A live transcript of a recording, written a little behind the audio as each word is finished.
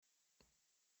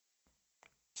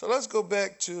So let's go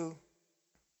back to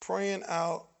praying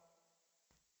out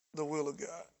the will of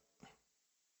God. Let's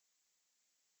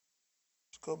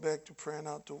go back to praying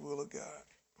out the will of God.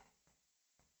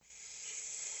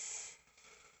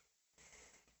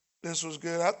 This was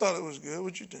good. I thought it was good.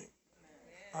 What you think?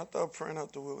 I thought praying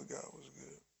out the will of God was good.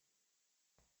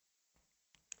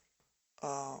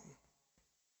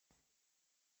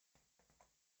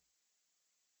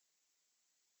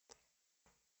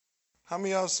 How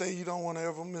many of y'all say you don't want to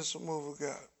ever miss a move of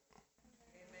God?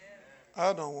 Amen.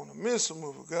 I don't want to miss a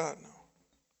move of God now.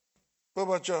 What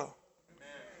about y'all? Amen.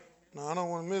 No, I don't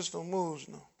want to miss no moves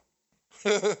no.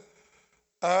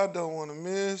 I don't want to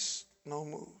miss no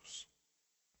moves.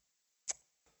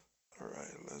 All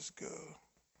right, let's go.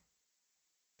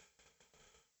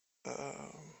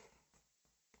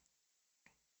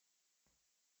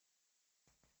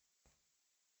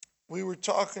 We were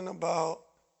talking about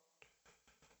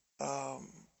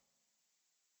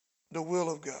the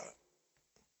will of God.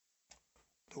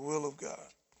 The will of God.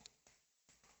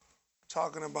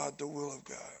 Talking about the will of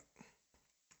God.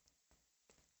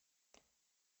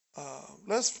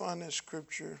 Let's find that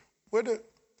scripture. Where do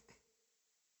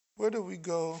we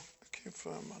go? I can't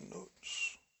find my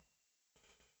notes.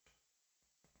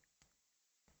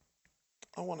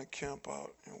 I want to camp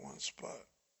out in one spot.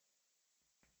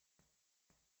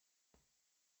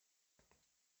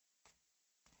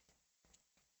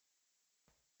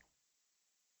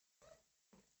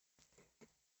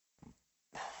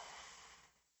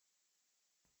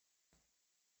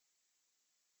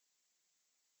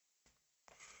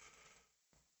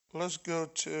 Let's go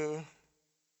to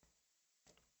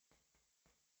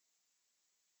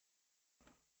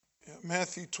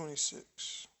Matthew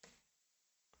 26.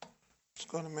 Let's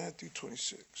go to Matthew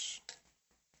 26.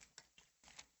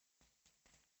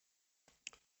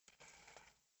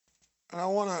 And I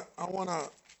wanna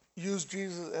use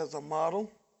Jesus as a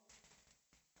model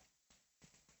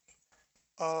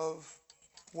of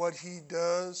what he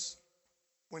does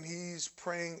when he's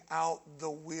praying out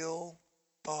the will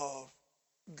of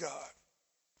God.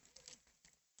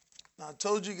 Now, I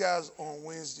told you guys on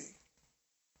Wednesday,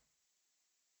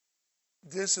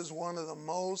 this is one of the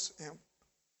most, and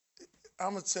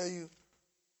I'm going to tell you,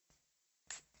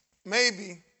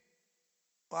 maybe,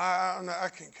 I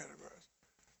can't categorize.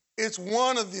 It's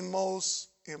one of the most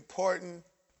important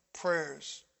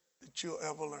prayers that you'll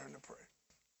ever learn to pray.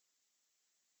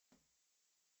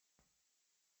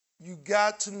 You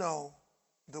got to know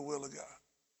the will of God.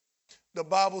 The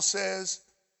Bible says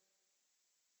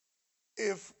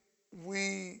if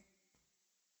we,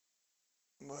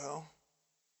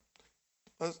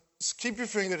 let's keep your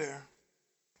finger there.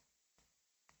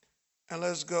 And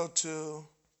let's go to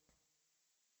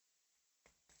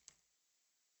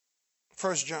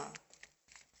 1 John.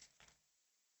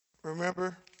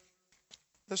 Remember?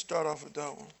 Let's start off with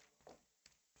that one.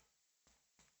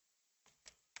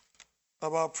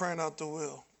 About praying out the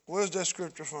will. Where's that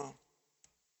scripture from?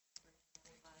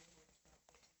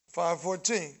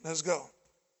 5:14. Let's go.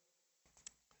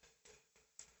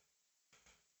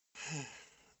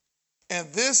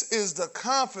 And this is the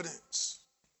confidence.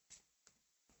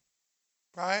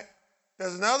 Right?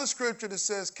 There's another scripture that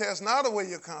says, cast not away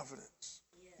your confidence.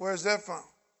 Yes. Where's that from?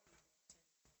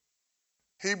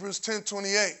 Hebrews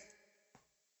 10:28.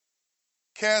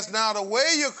 Cast not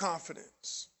away your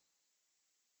confidence.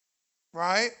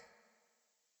 Right?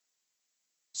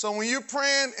 So when you're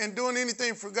praying and doing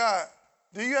anything for God,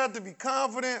 do you have to be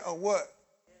confident or what?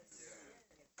 Yes.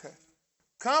 Okay.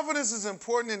 Confidence is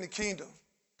important in the kingdom.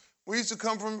 We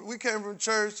came from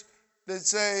church that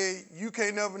say you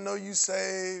can't never know you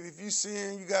saved. If you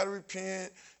sin, you got to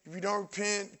repent. If you don't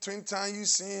repent, between the time you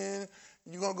sin,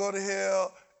 you're going to go to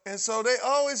hell. And so they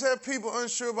always have people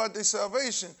unsure about their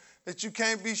salvation, that you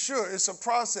can't be sure. It's a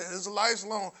process. It's a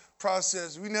lifelong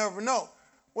process. We never know.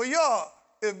 Well, y'all,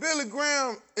 if Billy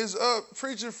Graham is up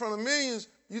preaching in front of millions,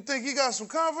 you think he got some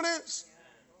confidence?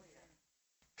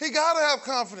 He got to have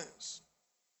confidence,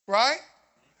 right?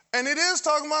 And it is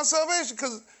talking about salvation,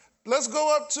 because let's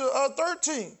go up to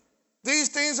 13. These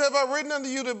things have I written unto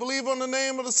you that believe on the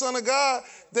name of the Son of God,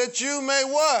 that you may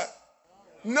what?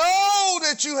 Know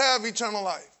that you have eternal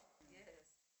life.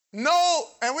 Know,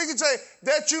 and we can say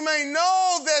that you may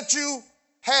know that you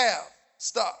have.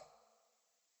 Stop.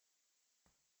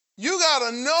 You got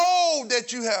to know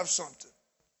that you have something.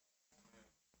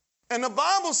 And the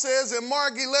Bible says in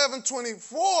Mark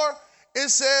 11:24, it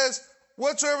says,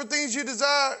 whatsoever things you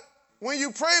desire, when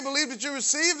you pray, believe that you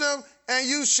receive them, and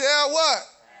you shall what?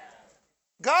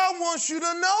 God wants you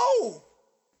to know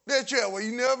that you have. Well,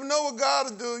 you never know what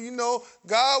God will do. You know,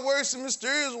 God works in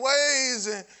mysterious ways,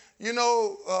 and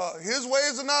his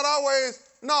ways are not our ways.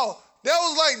 No, that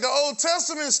was like the Old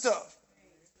Testament stuff.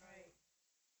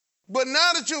 But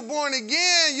now that you're born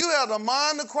again, you have the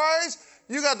mind of Christ.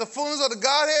 You got the fullness of the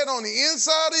Godhead on the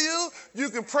inside of you. You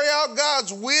can pray out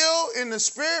God's will in the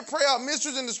Spirit, pray out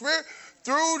mysteries in the Spirit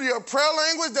through your prayer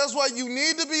language. That's why you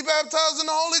need to be baptized in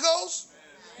the Holy Ghost.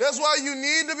 That's why you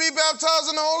need to be baptized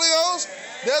in the Holy Ghost.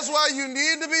 That's why you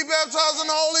need to be baptized in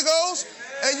the Holy Ghost.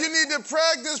 And you need to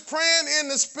practice praying in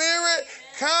the Spirit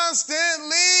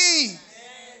constantly.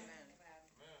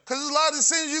 Because there's a lot of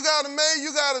decisions you got to make.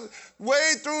 You got to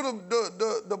wade through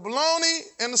the baloney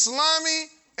and the salami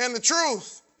and the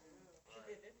truth.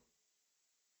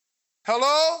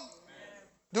 Hello?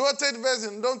 Do I take the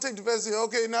vaccine? Don't take the vaccine.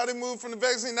 Okay, now they moved from the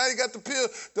vaccine. Now you got the pill.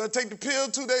 Do I take the pill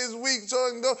 2 days a week?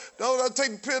 So don't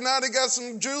take the pill. Now they got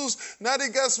some juice. Now they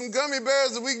got some gummy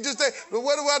bears that we can just take. But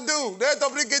what do I do?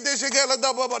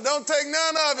 Don't take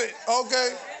none of it.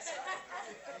 Okay.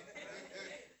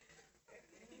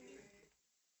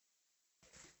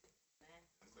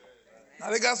 Now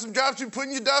they got some drops you put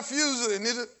in your diffuser in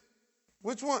it.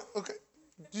 Which one? Okay.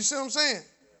 You see what I'm saying?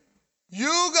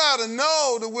 You got to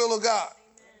know the will of God.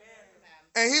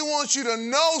 And he wants you to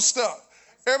know stuff.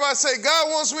 Everybody say, God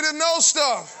wants me to know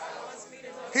stuff.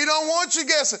 He don't want you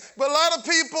guessing. But a lot of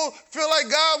people feel like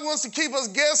God wants to keep us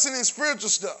guessing in spiritual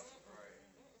stuff.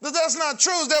 But that's not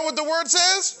true. Is that what the word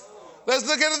says? Let's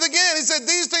look at it again. He said,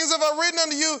 these things have I written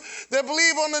unto you that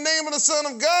believe on the name of the Son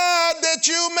of God, that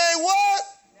you may what?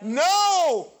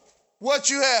 Know what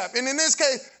you have. And in this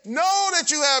case, know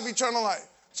that you have eternal life.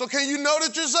 So can you know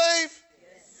that you're saved?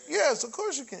 Yes, of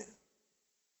course you can.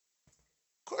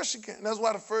 Of course you can. That's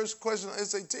why the first question on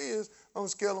SAT is, on a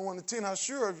scale of 1 to 10, how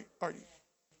sure are you?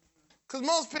 Because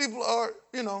most people are,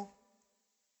 a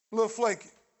little flaky.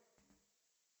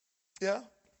 Yeah?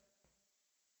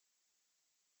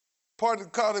 Part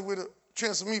of caught it with a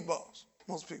chance of meatballs,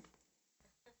 most people.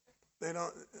 They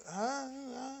don't,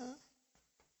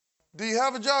 Do you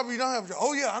have a job or you don't have a job?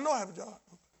 Oh, yeah, I know I have a job.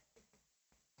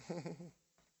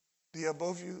 Do you have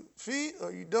both your feet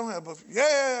or you don't have both?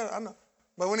 Yeah, I know.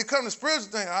 But when it comes to spiritual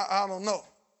things, I don't know.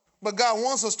 But God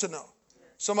wants us to know.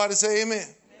 Somebody say amen.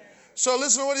 So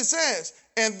listen to what he says.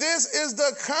 And this is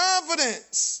the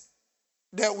confidence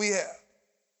that we have.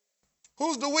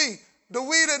 Who's the we? The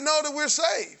we that know that we're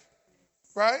saved.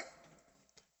 Right?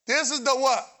 This is the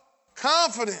what?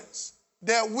 Confidence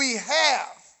that we have.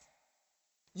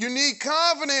 You need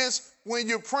confidence when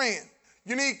you're praying.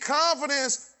 You need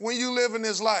confidence when you live in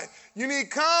this life. You need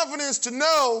confidence to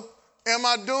know, am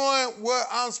I doing what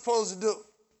I'm supposed to do?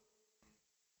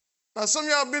 Now, some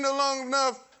of y'all been there long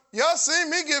enough. Y'all seen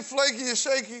me get flaky and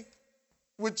shaky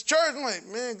with the church. I'm like,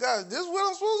 man, God, this is what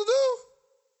I'm supposed to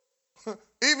do?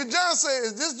 Even John said,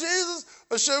 is this Jesus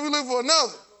or shall we look for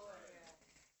another?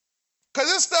 Because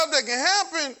there's stuff that can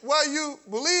happen while you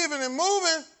believing and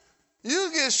moving.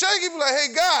 You get shaky, be like,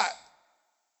 hey, God,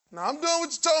 now I'm doing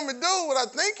what you told me to do, what I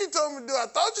think you told me to do. I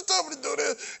thought you told me to do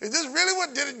this. Is this really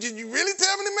what, did you really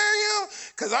tell me to marry him?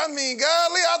 Because I mean,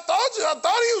 golly, I thought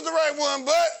he was the right one,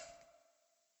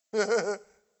 but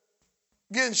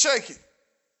getting shaky.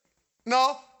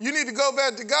 No, you need to go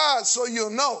back to God so you'll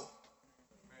know.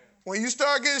 When you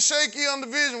start getting shaky on the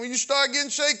vision, when you start getting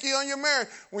shaky on your marriage,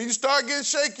 when you start getting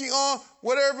shaky on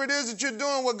whatever it is that you're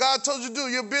doing, what God told you to do,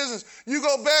 your business, you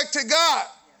go back to God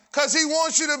because he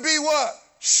wants you to be what?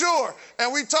 Sure.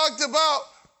 And we talked about,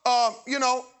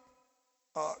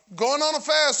 going on a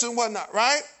fast and whatnot,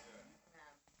 right?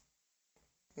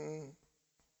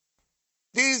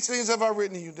 These things have I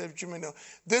written to you that you may know.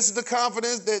 This is the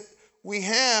confidence that we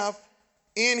have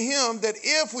in him, that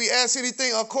if we ask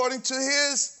anything according to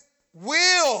his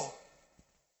will,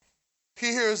 he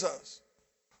hears us.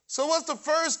 So what's the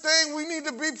first thing we need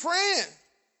to be praying?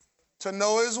 To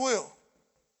know his will.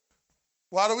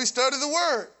 Why do we study the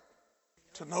word?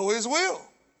 To know his will.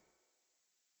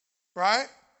 Right?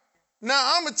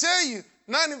 Now, I'm going to tell you,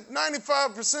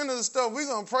 95% of the stuff we're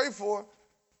going to pray for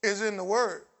is in the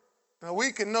word. Now,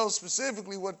 we can know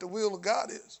specifically what the will of God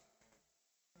is.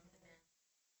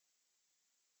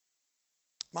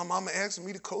 My mama asked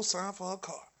me to co-sign for her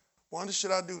car. Wonder,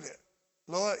 should I do that?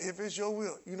 Lord, if it's your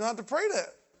will. You don't have to pray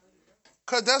that.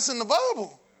 Because that's in the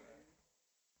Bible.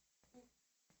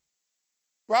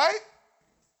 Right?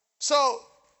 So,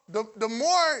 the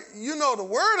more you know the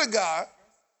word of God,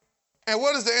 and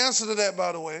what is the answer to that,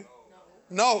 by the way?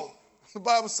 No. The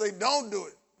Bible says don't do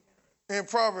it in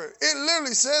Proverbs. It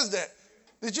literally says that.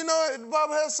 Did you know the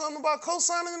Bible has something about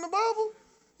co-signing in the Bible?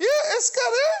 Yeah, it's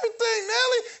got everything,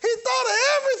 Nelly. He thought of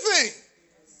everything.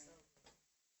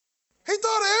 He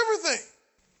thought of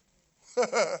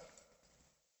everything.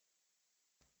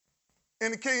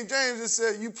 In the King James, it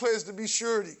said, you pledge to be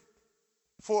surety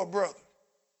for a brother.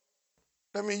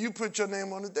 That means you put your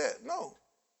name on the debt. No.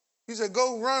 He said,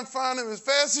 go run, find him as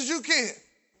fast as you can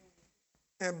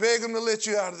and beg him to let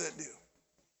you out of that deal.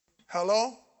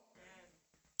 Hello?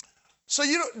 So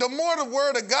the more the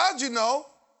word of God you know,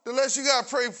 the less you got to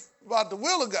pray about the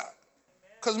will of God.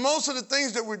 Because most of the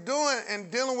things that we're doing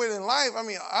and dealing with in life, I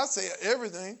mean, I say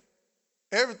everything.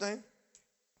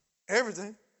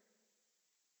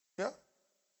 Yeah.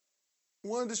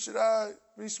 Wonder, should I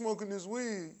be smoking this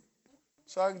weed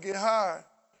so I can get high?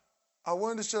 I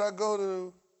wonder, should I go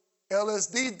to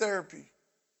LSD therapy?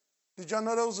 Did y'all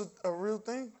know that was a real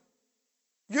thing?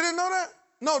 You didn't know that?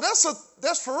 No,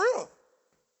 that's for real.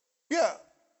 Yeah.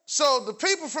 So the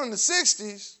people from the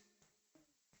 60s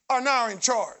are now in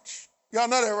charge. Y'all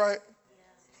know that, right?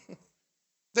 Yeah.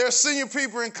 They're senior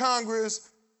people in Congress,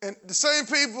 and the same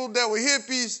people that were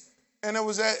hippies and that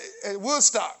was at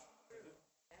Woodstock.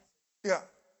 Yeah.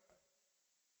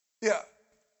 Yeah.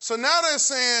 So now they're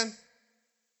saying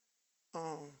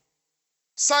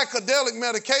psychedelic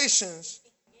medications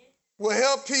will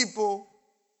help people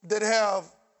that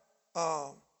have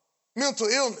mental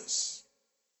illness.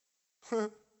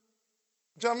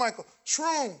 John Michael,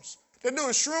 shrooms. They're doing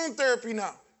shroom therapy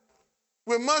now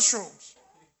with mushrooms.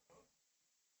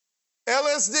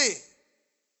 LSD.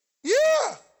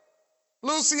 Yeah.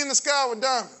 Lucy in the Sky with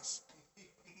Diamonds.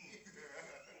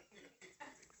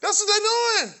 That's what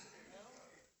they're doing.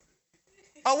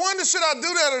 I wonder, should I do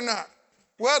that or not?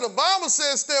 Well, the Bible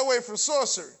says stay away from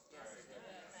sorcery,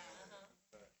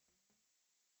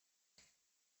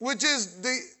 which is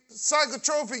the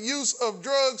psychotropic use of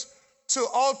drugs to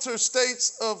alter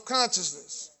states of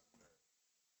consciousness.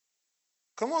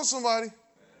 Come on, somebody.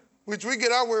 Which we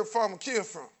get our word pharmakia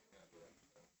from.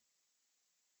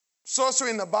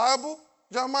 Sorcery in the Bible,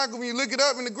 John Michael, when you look it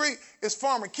up in the Greek, it's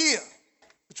pharmakia,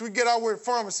 which we get our word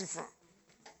pharmacy from,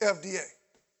 FDA.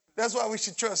 That's why we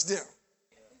should trust them.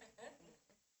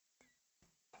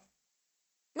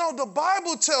 No, the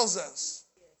Bible tells us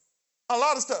a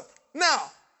lot of stuff.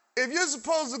 Now, if you're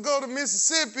supposed to go to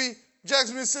Mississippi,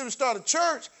 Jackson, Mississippi, start a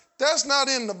church, that's not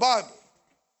in the Bible.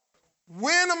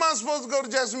 When am I supposed to go to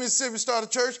Jackson, Mississippi, start a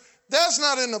church? That's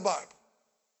not in the Bible.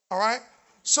 All right?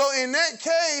 So in that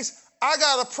case, I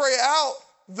got to pray out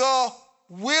the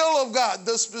will of God,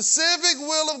 the specific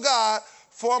will of God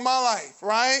for my life,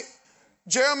 right?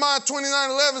 Jeremiah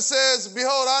 29:11 says,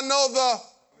 behold, I know the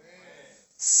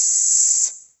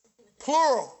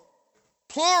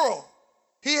plural.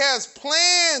 He has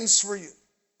plans for you.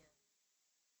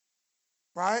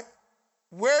 Right?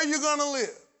 Where are you going to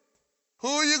live? Who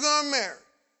are you going to marry?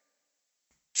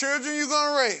 Children you're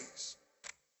going to raise?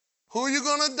 Who are you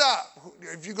going to adopt?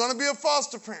 If you're going to be a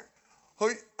foster parent?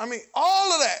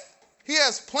 All of that. He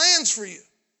has plans for you.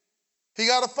 He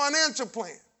got a financial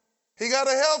plan. He got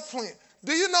a health plan.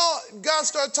 Do you know, God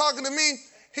started talking to me,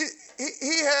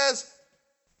 he has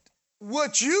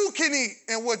what you can eat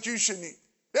and what you shouldn't eat.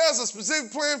 There's a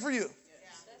specific plan for you.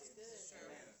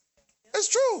 It's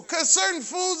true, because certain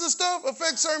foods and stuff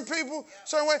affect certain people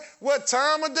certain way. What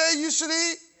time of day you should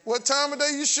eat, what time of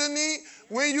day you shouldn't eat,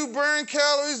 when you burn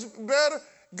calories better.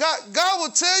 God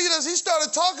will tell you this. He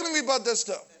started talking to me about that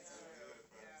stuff.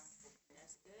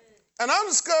 And I'm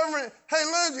discovering, hey,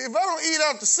 Lindsay, if I don't eat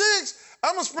after 6,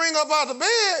 I'm going to spring up out of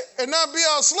bed and not be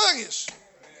all sluggish.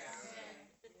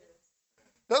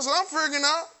 That's what I'm figuring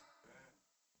out.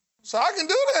 So I can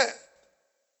do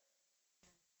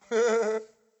that.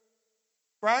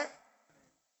 Right?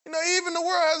 You know, even the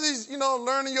world has these,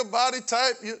 learning your body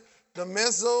type, the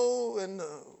meso and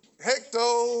the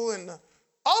hecto and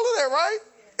all of that, right?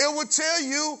 It will tell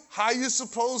you how you're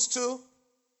supposed to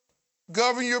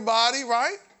govern your body,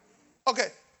 right?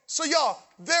 Okay, so y'all,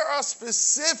 there are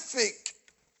specific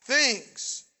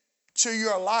things to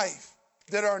your life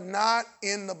that are not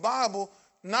in the Bible.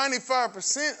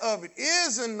 95% of it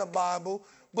is in the Bible,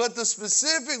 but the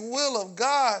specific will of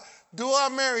God, do I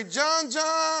marry John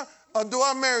or do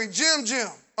I marry Jim?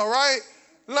 All right?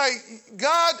 Like,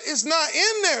 God is not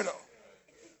in there, though.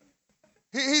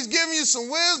 He's giving you some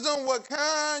wisdom, what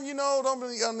kind, don't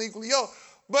be unequally yoked.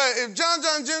 But if John,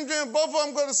 Jim, both of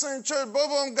them go to the same church, both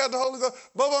of them got the Holy Ghost,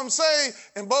 both of them saved,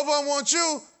 and both of them want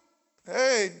you,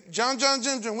 hey, John,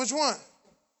 Jim, which one?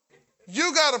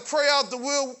 You got to pray out the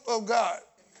will of God.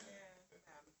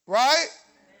 Right?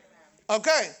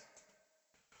 Okay.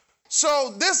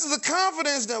 So this is the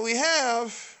confidence that we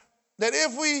have that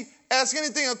if we ask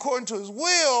anything according to his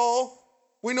will,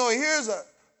 we know he hears us.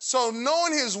 So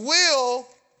knowing his will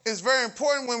is very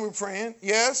important when we're praying,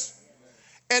 yes?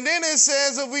 And then it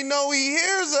says if we know he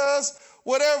hears us,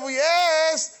 whatever we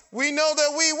ask, we know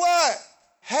that we what?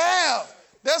 have.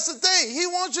 That's the thing. He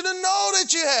wants you to know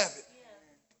that you have it.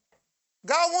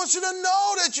 God wants you to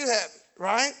know that you have it,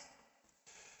 right?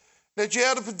 That you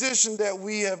have the petition that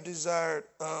we have desired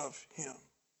of him.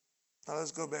 Now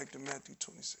let's go back to Matthew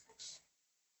 26.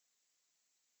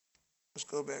 Let's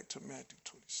go back to Matthew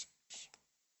 26.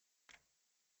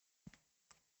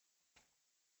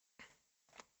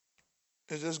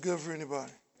 Is this good for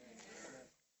anybody?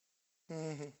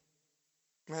 Mm-hmm.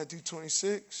 Matthew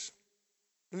 26.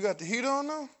 We got the heat on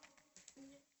now?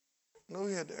 No,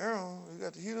 we had the air on. We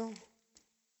got the heat on?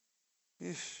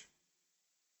 Yeesh.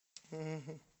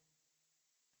 Mm-hmm.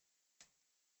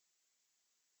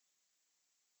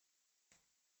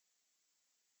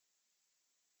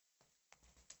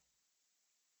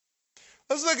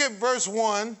 Let's look at verse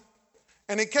 1.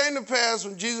 And it came to pass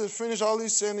when Jesus finished all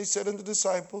these saying, he said unto the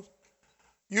disciples,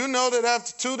 you know that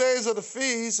after 2 days of the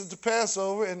feast is the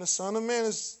Passover, and the Son of Man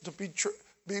is to be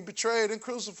betrayed and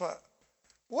crucified.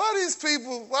 Why this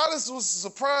was a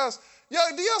surprise? Yo,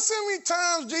 do y'all see how many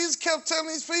times Jesus kept telling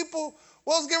these people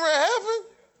what was getting ready to happen?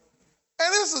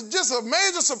 And this is just a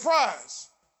major surprise.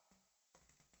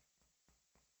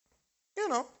 You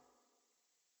know.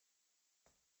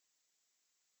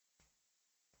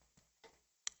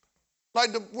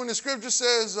 Like when the scripture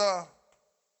says,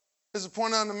 it's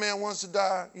appointed unto man wants to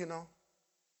die, you know.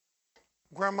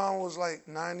 Grandma was like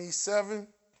 97,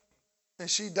 and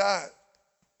she died.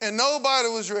 And nobody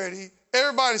was ready.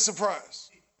 Everybody's surprised.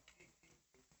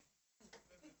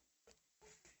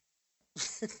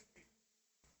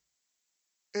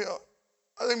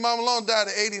 I think Mama Long died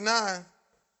at 89,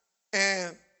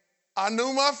 and I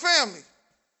knew my family.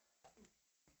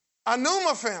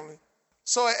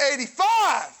 So at 85,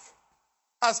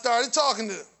 I started talking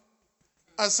to them.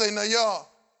 I say, now, y'all,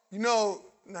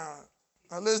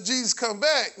 unless Jesus come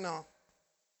back, no.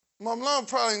 Mama Long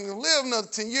probably ain't going to live another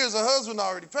 10 years. Her husband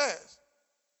already passed.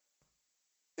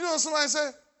 You know what somebody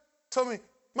said? Told me,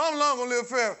 Mama Long going to live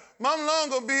forever. Mama Long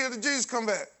going to be here till Jesus come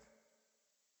back.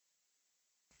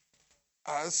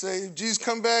 I say, if Jesus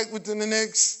come back within the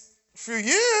next few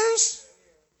years,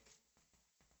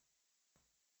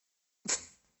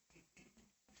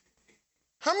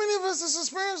 how many of us has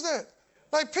experienced that?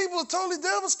 Like people are totally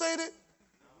devastated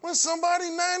when somebody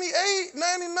 98,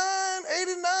 99,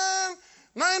 89,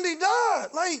 90 died.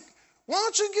 Like, why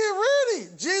don't you get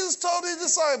ready? Jesus told his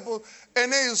disciples,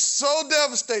 and they were so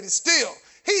devastated still.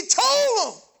 He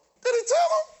told them. Did he tell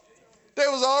them? They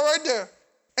was all right there,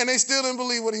 and they still didn't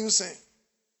believe what he was saying.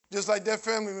 Just like that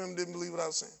family member didn't believe what I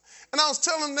was saying. And I was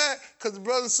telling them that because the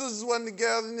brothers and sisters wasn't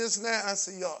together and this and that. I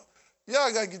said,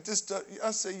 y'all got to get this stuff.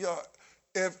 I said, y'all,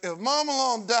 if Mama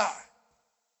Long die,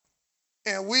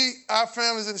 and our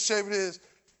family's in the shape it is,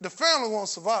 the family won't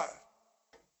survive.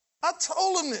 I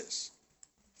told them this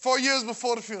 4 years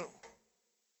before the funeral.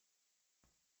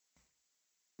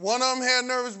 One of them had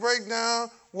nervous breakdown.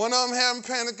 One of them having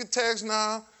panic attacks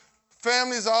now.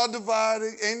 Family's all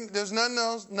divided. There's nothing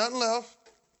else, nothing left.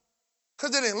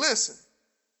 Because they didn't listen,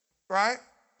 right?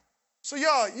 So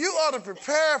y'all, you ought to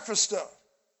prepare for stuff.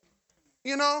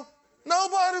 You know?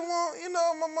 Nobody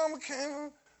my mama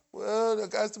came, well, I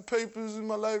got the papers in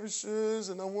my life insurance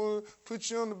and I want to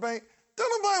put you on the bank. Don't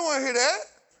nobody want to hear that.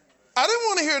 I didn't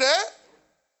want to hear that.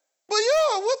 But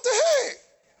y'all, what the heck?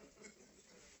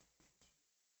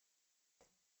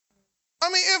 I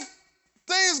mean, if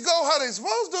things go how they're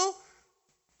supposed to,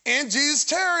 and Jesus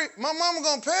tarry, my mama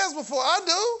going to pass before I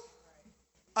do.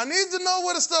 I need to know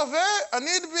where the stuff at. I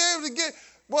need to be able to get,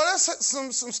 boy, that's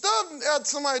some stuff after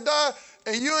somebody died,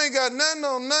 and you ain't got nothing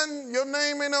on nothing, your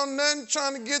name ain't on nothing,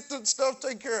 trying to get the stuff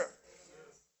taken care of.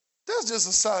 That's just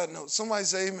a side note. Somebody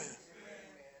say amen.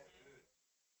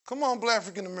 Come on, Black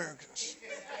African Americans.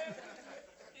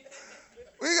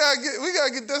 We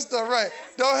gotta get that stuff right.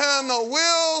 Don't have no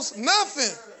wills,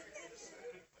 nothing.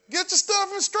 Get your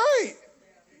stuff in straight.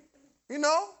 You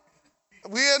know?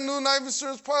 We had a new life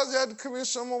insurance policy. I had to come in and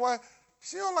show my wife.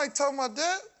 She don't like talking about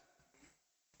that.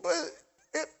 But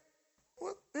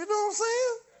you know what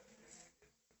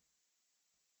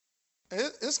I'm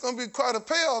saying? It's going to be quite a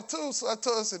payoff, too. So I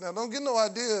told her, I said, now, don't get no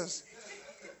ideas.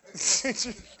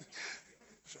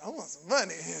 I want some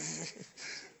money.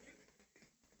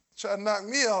 Try to knock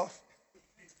me off.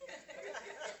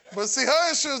 But see, her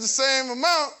insurance the same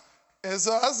amount. And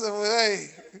so I said, well, hey,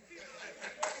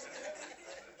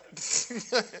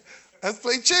 let's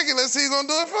play chicken. Let's see who's going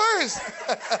to do it first.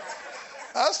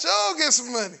 I'll sure get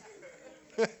some money.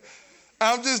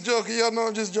 I'm just joking. Y'all know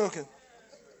I'm just joking.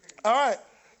 All right.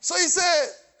 So he said,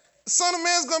 the Son of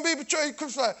Man's going to be betrayed and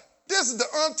crucified. This is the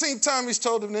umpteenth time he's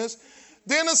told them this.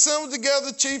 Then assembled together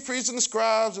the chief priests and the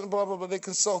scribes and blah, blah, blah. They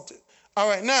consulted. All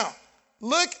right. Now,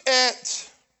 Look at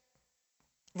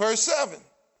verse 7.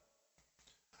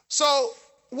 So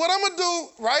what I'm going to do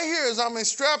right here is I'm going to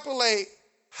extrapolate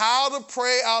how to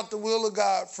pray out the will of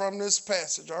God from this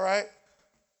passage, all right?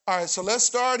 All right, so let's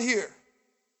start here.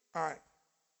 All right.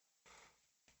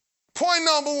 Point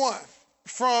number one,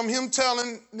 from him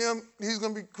telling them he's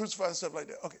going to be crucified and stuff like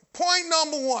that. Okay, point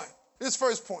number one, this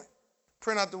first point,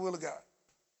 praying out the will of God.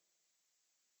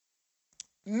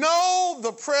 Know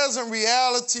the present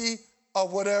reality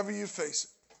of whatever you're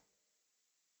facing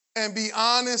and be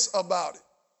honest about it.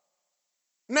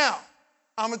 Now,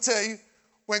 I'm going to tell you,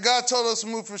 when God told us to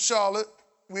move from Charlotte,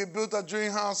 we had built our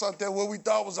dream house out there, what we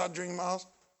thought was our dream house.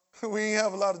 We didn't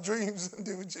have a lot of dreams,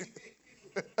 did we, Jimmy?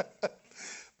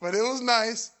 But it was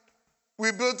nice.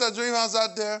 We built our dream house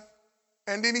out there,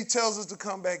 and then he tells us to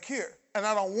come back here. And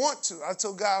I don't want to. I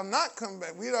told God I'm not coming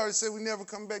back. We had already said we never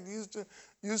come back to Houston.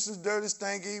 Houston's dirty,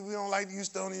 stanky. We don't like the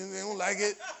Houstonians. They don't like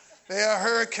it. There are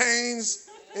hurricanes.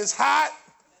 It's hot.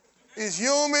 It's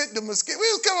humid. The mosquitoes. We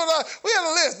was coming on. We had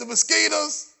a list. The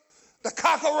mosquitoes, the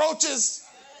cockroaches.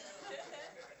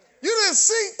 You didn't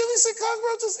see? Did we see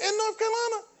cockroaches in North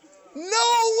Carolina?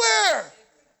 Nowhere.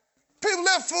 People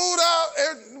left food out.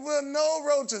 Well, no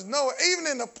roaches. No. Even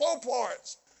in the poor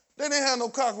parts, they didn't have no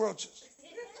cockroaches.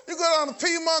 You go down to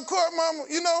Piedmont Court, mama,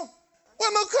 you know,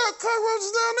 wasn't no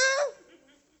cockroaches down there.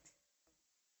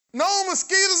 No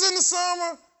mosquitoes in the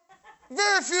summer.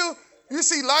 Very few. You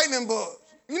see lightning bugs.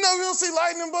 You know you don't see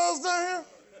lightning bugs down here?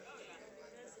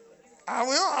 I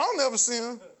don't never see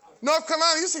them. North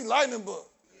Carolina, you see lightning bugs.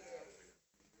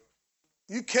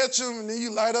 You catch them and then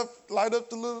you light up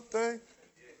the little thing.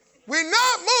 We're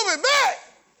not moving back.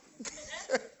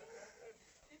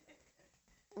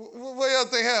 What y'all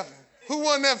think happened? Who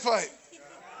won that fight?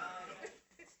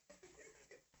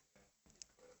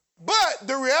 But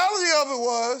the reality of it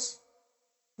was,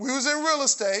 we was in real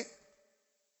estate.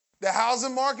 The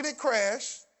housing market had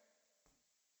crashed.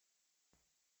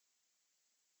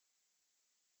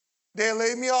 They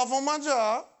laid me off on my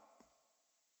job.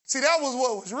 See, that was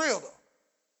what was real, though.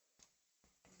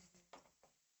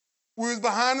 We was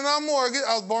behind in our mortgage.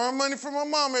 I was borrowing money from my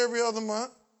mom every other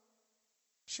month.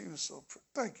 She was so pretty.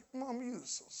 Thank you. Mom, you was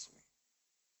so sweet.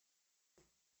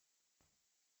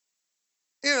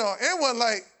 You know, it wasn't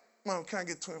like, Mom, can I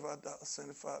get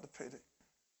 $25.75 to pay that?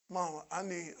 Mama, I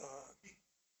need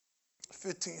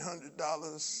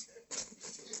 $1,500.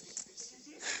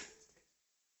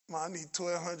 Mom, I need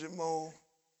 $1,200 more.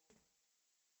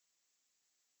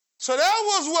 So that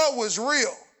was what was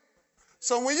real.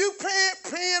 So when you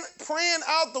praying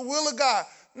out the will of God,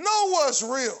 know what's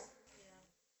real.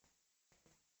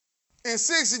 In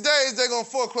 60 days, they're going to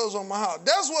foreclose on my house.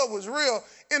 That's what was real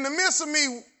in the midst of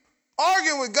me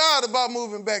arguing with God about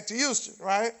moving back to Houston,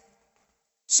 right?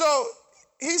 So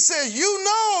he said, you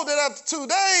know that after 2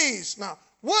 days, now,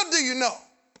 what do you know?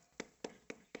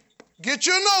 Get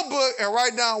your notebook and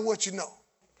write down what you know.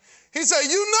 He said,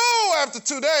 you know after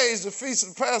 2 days, the feast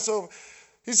of the Passover,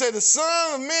 he said, the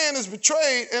Son of Man is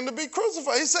betrayed and to be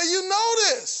crucified. He said, you know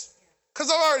this, because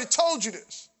I've already told you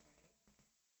this.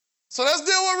 So let's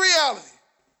deal with reality.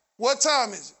 What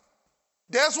time is it?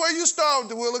 That's where you start with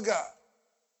the will of God.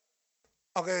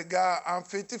 Okay, God, I'm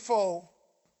 54,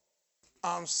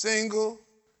 I'm single,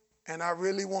 and I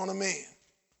really want a man.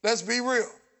 Let's be real.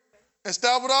 And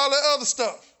stop with all that other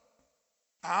stuff.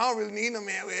 I don't really need a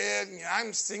man. Well,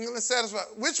 I'm single and satisfied.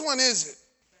 Which one is it?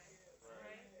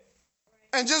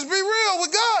 And just be real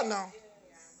with God now.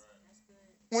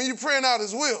 When you're praying out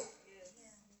his will.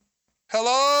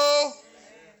 Hello?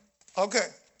 Okay.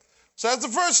 So that's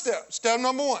the first step. Step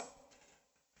number one.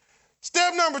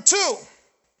 Step number 2.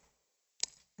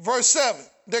 Verse 7.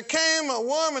 There came a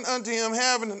woman unto him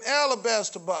having an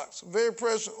alabaster box, a very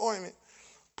precious ointment,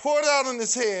 poured out on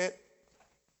his head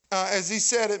as he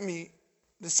sat at meat.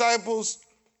 Disciples,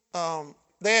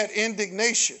 they had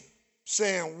indignation,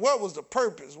 saying, what was the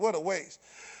purpose? What a waste.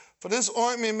 For this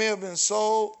ointment may have been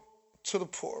sold to the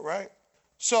poor, right?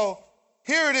 So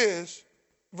here it is,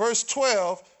 verse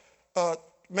 12,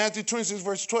 Matthew 26,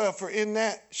 verse 12, for in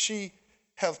that she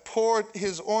hath poured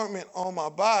his ointment on my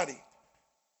body,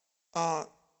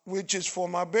 which is for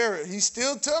my burial. He's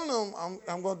still telling them,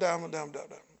 I'm going to die, I'm going to die, I'm going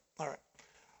to die. All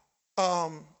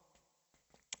right.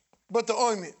 But the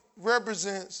ointment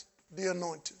represents the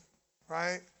anointing,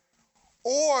 right?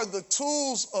 Or the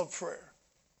tools of prayer,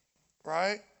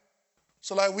 right?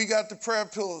 So like we got the prayer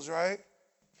pillows, right?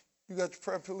 You got the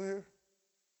prayer pillow here?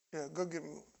 Yeah, go get me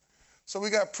one. So we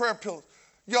got prayer pillows.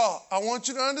 Y'all, I want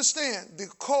you to understand the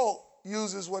cult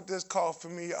uses what is called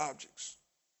familiar objects,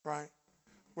 right?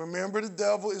 Remember, the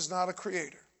devil is not a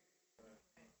creator.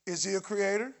 Is he a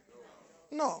creator?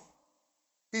 No.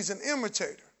 He's an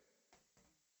imitator.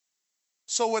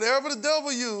 So whatever the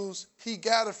devil used, he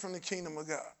got it from the kingdom of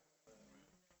God.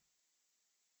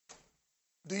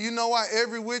 Do you know why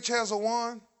every witch has a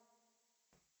wand?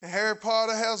 And Harry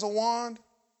Potter has a wand?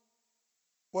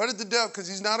 Where did the devil, because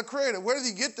he's not a creator, where did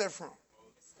he get that from?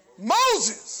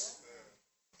 Moses.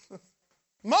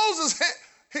 Moses,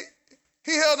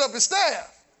 he held up his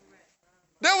staff.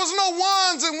 There was no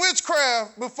wands in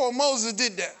witchcraft before Moses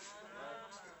did that.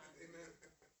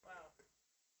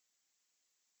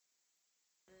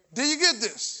 Do you get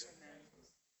this?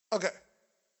 Okay.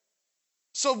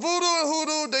 So voodoo and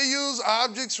hoodoo, they use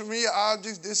objects, familiar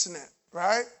objects, this and that,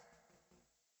 right?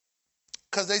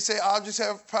 Because they say objects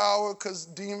have power because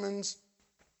demons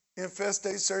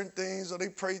infestate certain things or they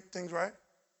pray things, right?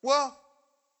 Well,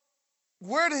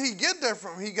 where did he get that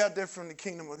from? He got that from the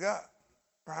kingdom of God,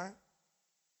 right?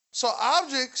 So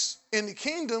objects in the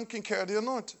kingdom can carry the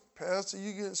anointing. Pastor,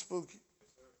 you getting spooky.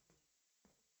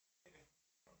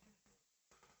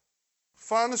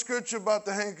 Find the scripture about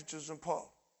the handkerchiefs in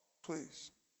Paul,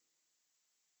 please.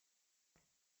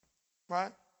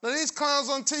 Right? Now these clowns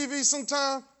on TV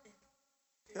sometimes,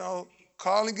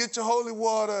 call and get your holy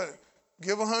water,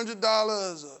 give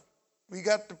 $100, we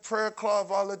got the prayer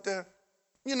cloth all at there.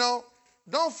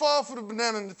 Don't fall for the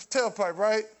banana in the tailpipe,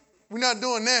 right? We're not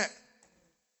doing that.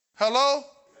 Hello?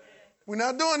 We're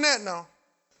not doing that now.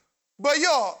 But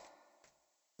y'all,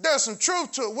 there's some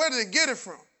truth to it. Where did it get it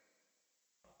from?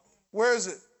 Where is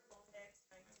it?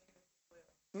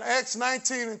 Acts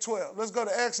 19 and 12. Let's go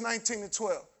to Acts 19 and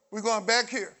 12. We're going back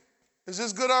here. Is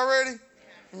this good already?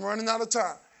 I'm running out of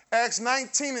time. Acts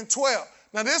 19 and 12.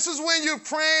 Now this is when you're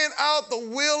praying out the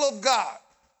will of God.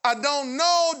 I don't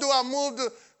know, do I move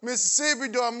to Mississippi?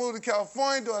 Do I move to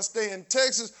California? Do I stay in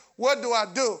Texas? What do I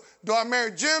do? Do I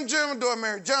marry Jim or do I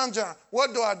marry John?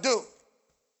 What do I do?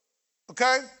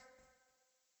 Okay?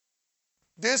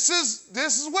 This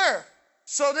is where.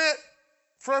 So that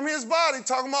from his body,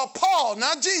 talking about Paul,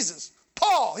 not Jesus.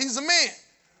 Paul, he's a man.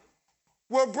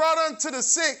 Were brought unto the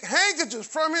sick handkerchiefs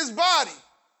from his body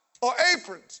or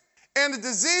aprons. And the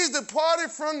disease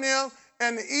departed from them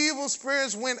and the evil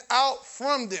spirits went out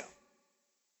from them.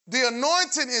 The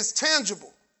anointing is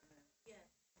tangible.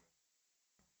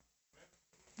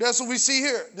 That's what we see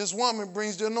here. This woman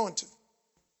brings the anointing.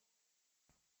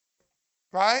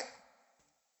 Right?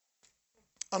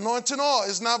 Anointing oil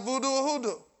is not voodoo or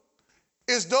hoodoo.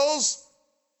 It's those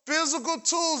physical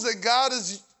tools that God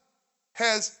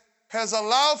has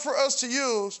allowed for us to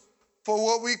use for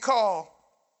what we call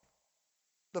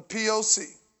the POC.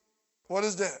 What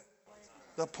is that?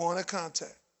 The point of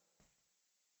contact.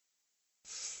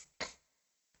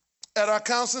 At our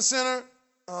counseling center,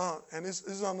 and this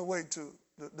is on the way to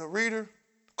the reader,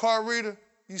 card reader,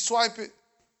 you swipe it.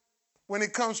 When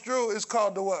it comes through, it's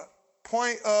called the what?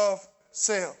 Point of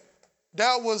sale.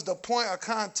 That was the point of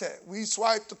contact. We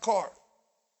swiped the card.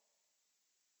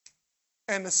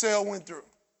 And the sale went through.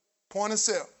 Point of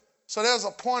sale. So there's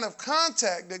a point of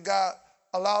contact that God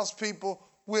allows people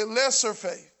with lesser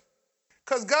faith.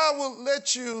 Because God will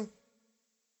let you,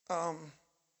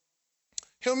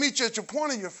 he'll meet you at your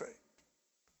point of your faith.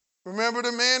 Remember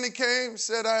the man that came,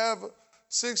 said, I have a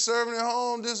sick servant at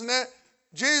home, this and that.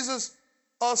 Jesus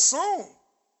assumed.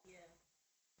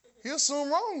 He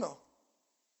assumed wrong, though.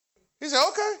 He said,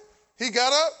 okay. He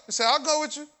got up and said, I'll go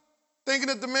with you. Thinking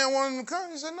that the man wanted him to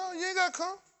come. He said, no, you ain't got to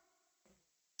come.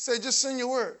 He said, just send your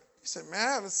word. He said, man,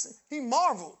 I haven't seen. He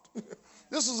marveled.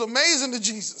 This was amazing to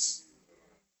Jesus.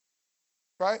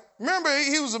 Right? Remember,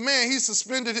 he was a man. He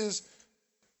suspended his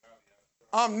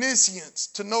omniscience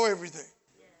to know everything.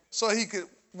 So he could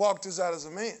walk this out as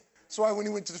a man. That's why when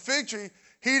he went to the fig tree,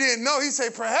 he didn't know. He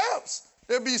said, perhaps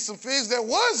there'd be some figs that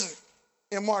wasn't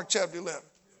in Mark chapter 11.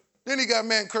 Then he got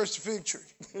mad and cursed the fig tree.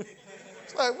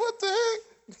 It's like, what the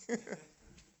heck?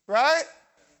 Right?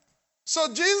 So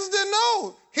Jesus didn't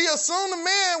know. He assumed the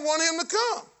man wanted him to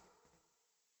come,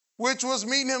 which was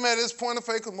meeting him at his point of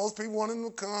faith, because most people wanted him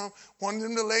to come, wanted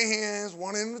him to lay hands,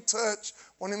 wanted him to touch,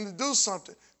 wanted him to do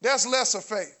something. That's lesser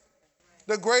faith.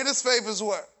 The greatest faith is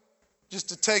what? Just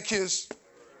to take his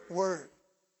word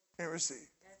and receive.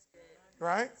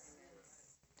 Right?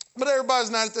 But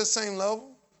everybody's not at that same level.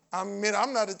 I admit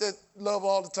I'm not at that level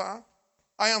all the time.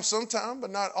 I am sometimes,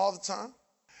 but not all the time.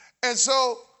 And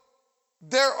so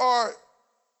there are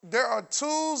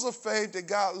tools of faith that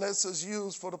God lets us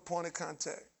use for the point of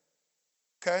contact.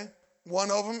 Okay?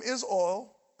 One of them is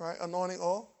oil, right? Anointing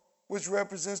oil, which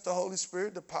represents the Holy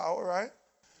Spirit, the power, right?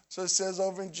 So it says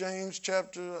over in James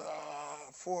chapter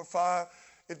 4 or 5,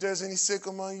 if there's any sick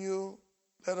among you,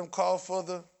 let them call for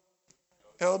the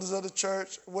elders of the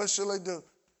church. What shall they do?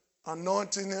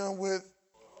 Anointing them with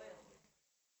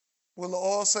Will the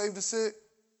oil save the sick?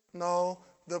 No.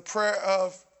 The prayer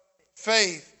of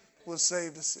faith will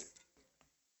save the sick.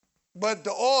 But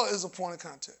the oil is a point of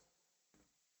contact.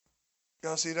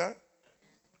 Y'all see that?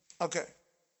 Okay.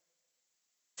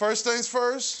 First things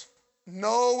first,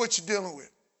 know what you're dealing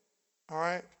with. All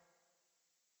right?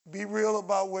 Be real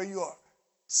about where you are.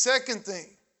 Second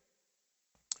thing,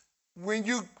 when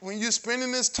you're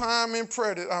spending this time in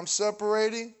prayer, that I'm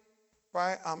separating,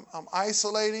 right? I'm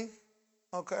isolating,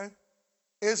 okay?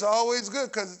 It's always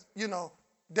good because,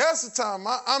 that's the time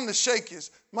I'm the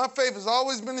shakiest. My faith has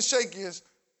always been the shakiest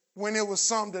when it was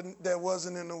something that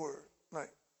wasn't in the Word.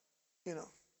 Like,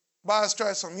 by His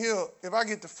stripes I'm healed. If I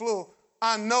get the flu,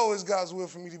 I know it's God's will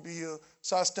for me to be healed,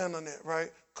 so I stand on that, right?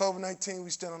 COVID-19, we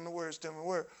stand on the Word, stand on the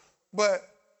Word. But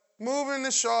moving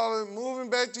to Charlotte, moving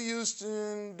back to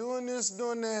Houston, doing this,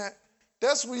 doing that,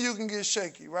 that's when you can get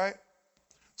shaky, right?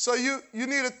 So you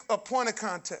need a point of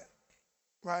contact,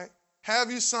 right?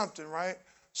 Have you something, right?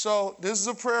 So this is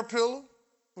a prayer pillar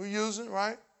we're using,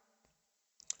 right?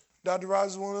 Dr.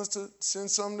 Rogers wants us to send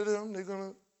some to them. They're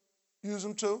going to use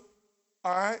them too,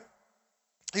 all right?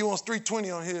 He wants 320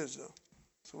 on his, though.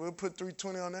 So we'll put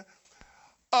 320 on there.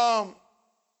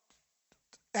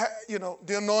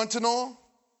 The anointing oil.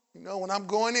 When I'm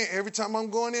going in, every time I'm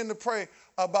going in to pray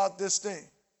about this thing,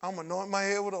 I'm anointing my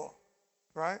head with oil,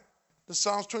 right? The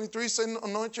Psalms 23 say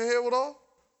anoint your head with oil,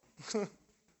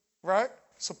 right?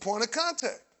 It's a point of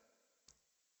contact.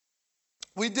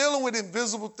 We're dealing with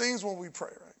invisible things when we pray,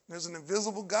 right? There's an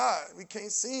invisible God. We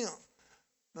can't see Him.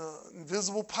 The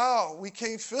invisible power. We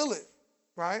can't feel it,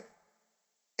 right?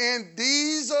 And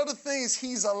these are the things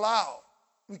He's allowed.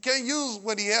 We can't use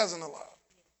what He hasn't allowed,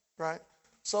 right?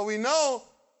 So we know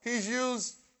He's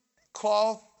used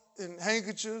cloth and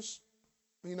handkerchiefs.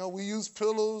 We use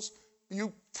pillows,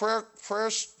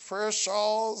 prayer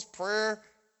shawls, prayer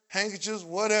handkerchiefs,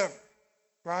 whatever,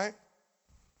 right?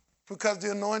 Because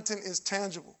the anointing is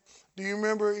tangible. Do you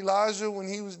remember Elijah when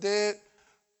he was dead?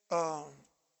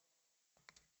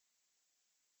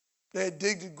 They had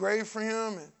digged a grave for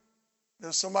him, and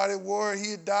there's somebody wore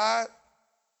he had died,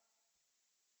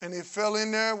 and it fell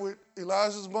in there with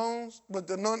Elijah's bones, but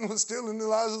the anointing was still in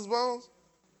Elijah's bones.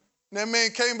 And that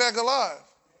man came back alive.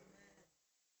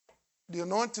 The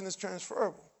anointing is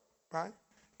transferable, right?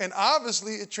 And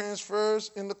obviously it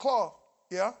transfers in the cloth,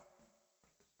 yeah?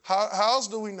 How else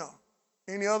do we know?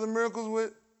 Any other miracles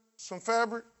with some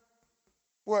fabric?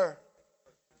 Where?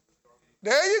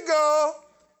 There you go.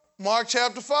 Mark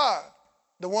chapter 5,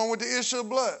 the one with the issue of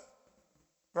blood,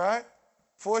 right?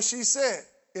 For she said,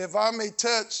 if I may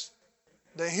touch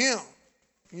the hem.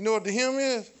 You know what the hem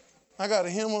is? I got a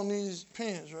hem on these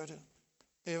pins right here.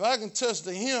 If I can touch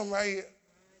the hem right here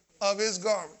of His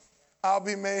garment, I'll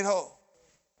be made whole.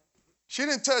 She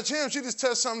didn't touch Him. She just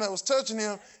touched something that was touching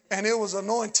Him, and it was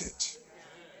anointed.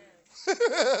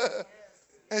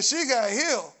 And she got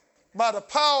healed by the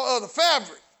power of the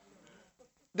fabric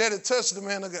that had touched the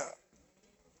man of God.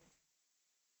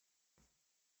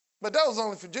 But that was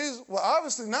only for Jesus. Well,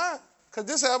 obviously not, because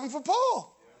this happened for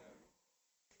Paul.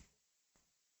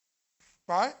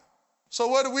 Right? So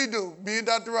what do? Being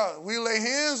Dr. Rogers, we lay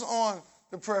hands on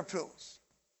the prayer pillars.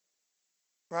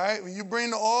 Right? When you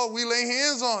bring the oil, we lay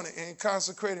hands on it and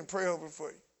consecrate and pray over it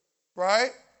for you.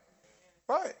 Right?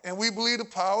 Right. And we believe the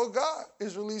power of God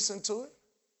is released into it.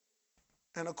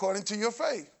 And according to your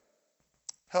faith.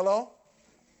 Hello?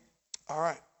 All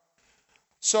right.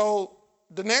 So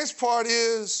the next part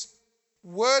is,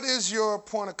 what is your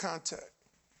point of contact?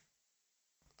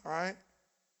 All right?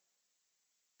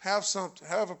 Have something.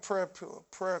 Have a prayer pillow,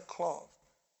 prayer cloth,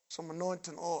 some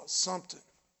anointing oil, something.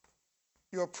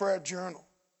 Your prayer journal.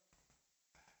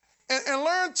 And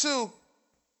learn to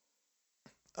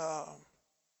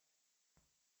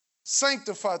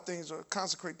sanctify things or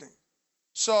consecrate things.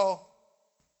 So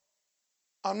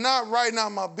I'm not writing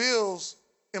out my bills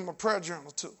in my prayer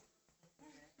journal too.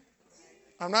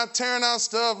 I'm not tearing out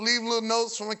stuff, leaving little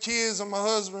notes for my kids and my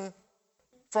husband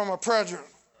from my prayer journal.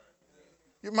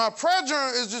 My prayer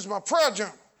journal is just my prayer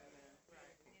journal.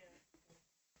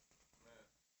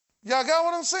 Y'all got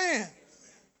what I'm saying?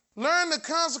 Learn to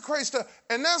consecrate stuff.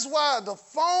 And that's why the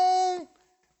phone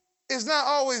is not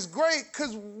always great,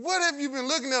 because what have you been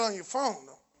looking at on your phone,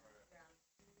 though?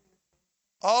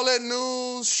 All that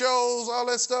news, shows, all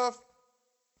that stuff.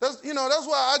 That's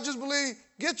why I just believe,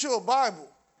 get you a Bible.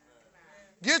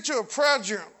 Get you a prayer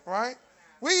journal, right?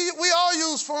 We all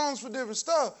use phones for different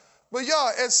stuff. But y'all,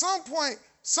 at some point,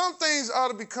 some things ought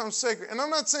to become sacred. And I'm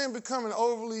not saying becoming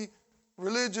overly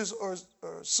religious or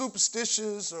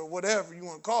superstitious or whatever you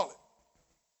want to call it.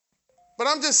 But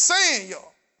I'm just saying,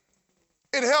 y'all,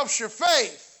 it helps your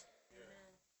faith.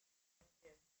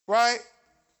 right?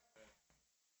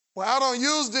 Well, I don't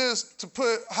use this to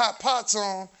put hot pots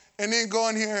on and then go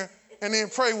in here and then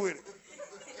pray with it.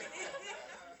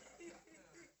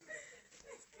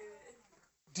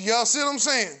 Do y'all see what I'm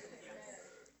saying?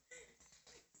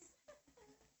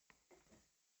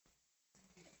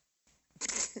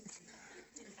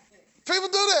 People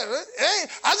do that. Hey,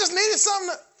 I just needed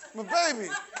something to, my baby.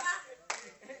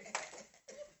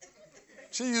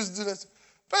 She used to do that.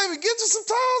 Baby, get you some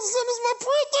towels and send us my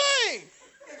prayer thing.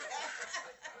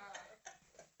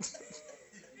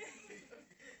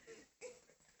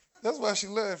 That's why she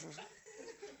laughing.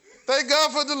 Thank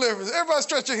God for deliverance. Everybody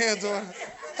stretch your hands on her.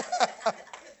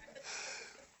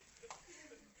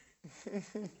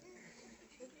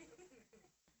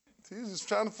 He's just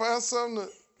trying to find something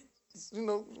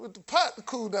to, with the pot to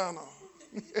cool down on.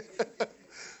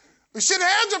 We should have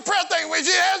had your prayer thing. We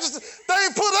should have had this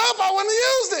thing put up. I wouldn't have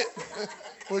used it.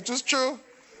 Which is true.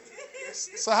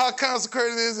 So how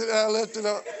consecrated is it that I left it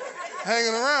up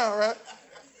hanging around, right?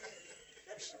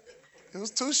 It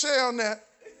was touche on that.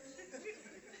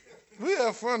 We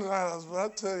have fun in our house, but I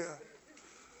tell you.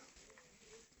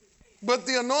 But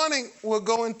the anointing will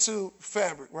go into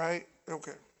fabric, right?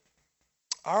 Okay.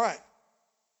 All right.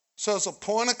 So it's a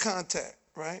point of contact,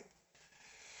 right?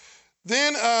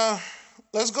 Then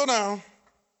let's go down.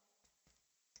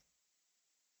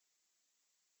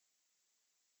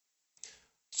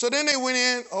 So then they went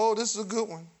in. Oh, this is a good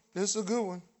one. This is a good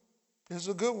one. This is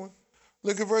a good one.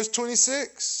 Look at verse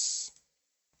 26.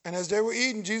 And as they were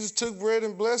eating, Jesus took bread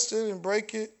and blessed it and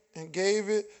brake it and gave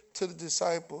it to the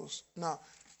disciples. Now,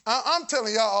 I'm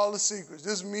telling y'all all the secrets.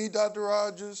 This is me, Dr.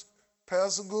 Rogers,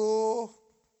 Pastor Gould,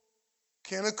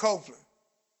 Kenneth Copeland,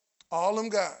 all them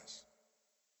guys.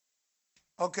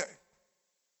 Okay.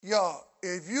 Y'all,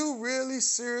 if you really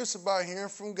serious about hearing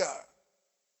from God,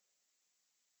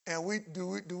 and we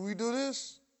do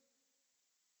this?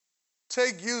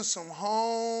 Take you some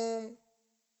homemade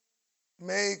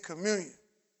communion.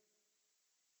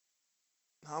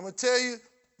 Now, I'm going to tell you,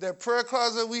 that prayer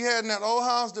closet we had in that old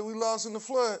house that we lost in the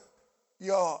flood,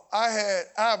 y'all,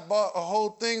 I bought a whole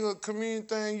thing of communion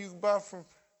thing you can buy from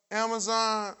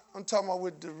Amazon. I'm talking about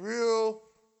with the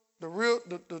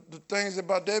things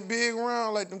about that big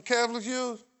round, like them Catholics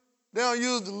use. They don't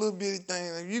use the little bitty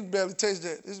thing. You can barely taste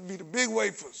that. This would be the big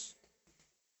wafers.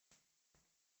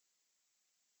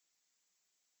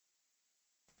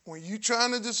 When you're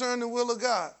trying to discern the will of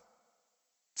God,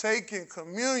 taking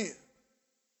communion.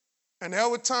 And there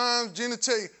were times, Gina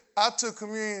tell you, I took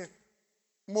communion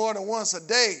more than once a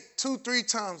day, 2-3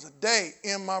 times a day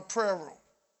in my prayer room.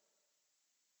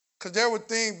 Because there were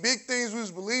big things we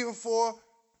was believing for,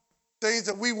 things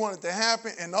that we wanted to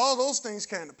happen, and all those things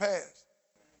came to pass.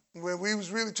 When we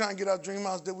was really trying to get our dream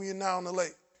house that we are now on the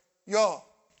lake. Y'all,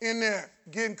 in there,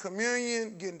 getting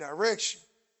communion, getting direction.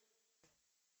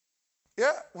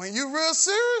 Yeah, when you real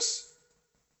serious.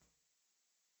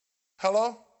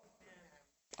 Hello?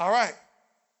 All right.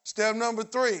 Step number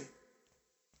 3.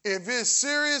 If it's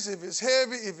serious, if it's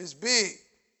heavy, if it's big,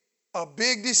 a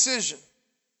big decision,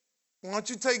 why don't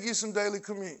you take you some daily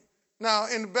communion? Now,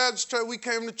 in the Baptist church, we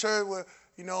came to church where,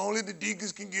 only the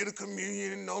deacons can get a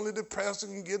communion and only the pastor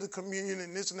can get a communion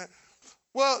and this and that.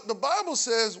 Well, the Bible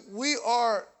says we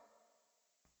are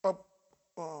a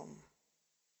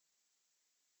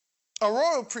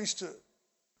royal priesthood.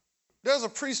 There's a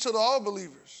priesthood of all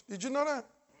believers. Did you know that?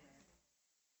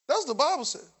 That's what the Bible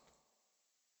says.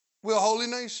 We're a holy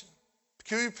nation,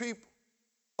 peculiar people,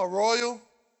 a royal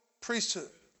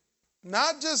priesthood.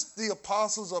 Not just the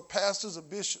apostles or pastors or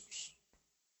bishops.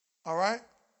 All right?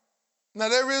 Now,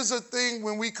 there is a thing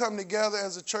when we come together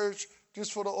as a church,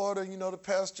 just for the order, the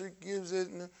pastor gives it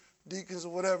and the deacons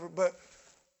or whatever. But,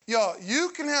 y'all, you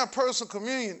can have personal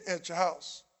communion at your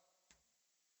house.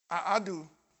 I do.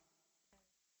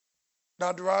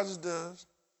 Dr. Rogers does.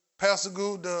 Pastor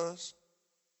Gould does.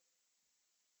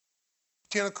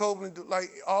 Kenneth Copeland, like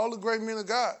all the great men of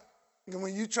God. And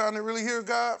when you're trying to really hear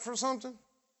God for something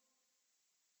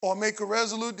or make a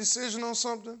resolute decision on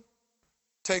something,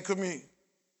 take communion.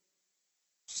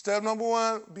 Step number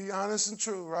 1, be honest and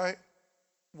true, right?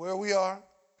 Where we are.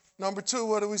 Number 2,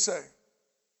 what do we say?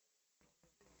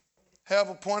 Have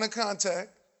a point of contact,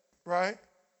 right?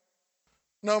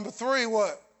 Number 3,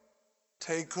 what?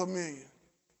 Take communion.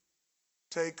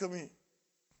 Take communion.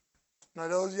 Now,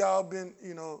 those of y'all been,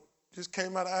 just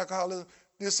came out of alcoholism,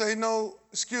 this ain't no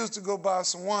excuse to go buy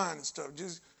some wine and stuff.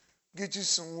 Just get you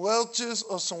some Welch's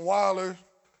or some Wilder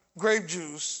grape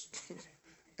juice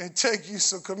and take you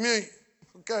some communion,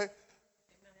 okay?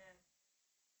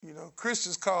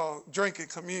 Christians call drinking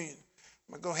communion.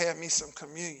 I'm going to go have me some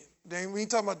communion. We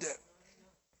ain't talking about that.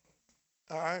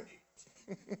 All right?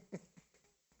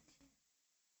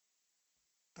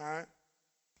 All right?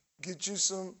 Get you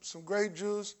some grape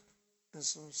juice and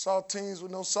some saltines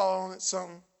with no salt on it,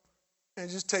 something, and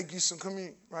just take you some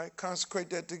communion, right? Consecrate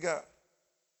that to God,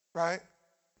 right?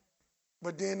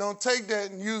 But then don't take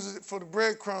that and use it for the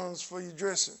breadcrumbs for your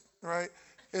dressing, right?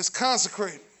 It's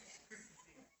consecrated.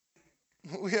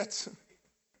 We have to.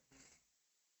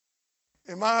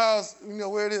 In my house, you know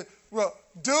where it is. Well,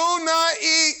 do not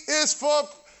eat, it's for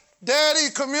daddy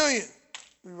communion.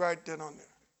 We write that on there.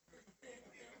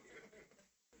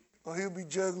 Or he'll be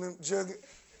juggling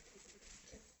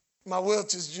my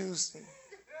Welch's juice.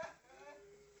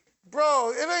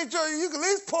 Bro, it ain't your, you can at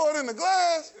least pour it in the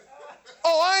glass.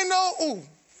 Oh, I ain't know. Ooh,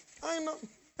 I ain't know.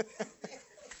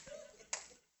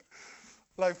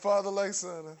 Like father, like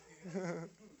son.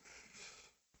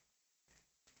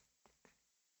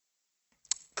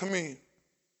 Communion.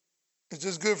 It's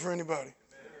just good for anybody.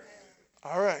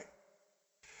 All right.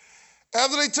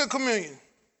 After they took communion,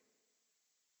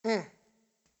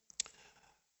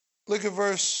 look at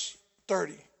verse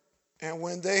 30. And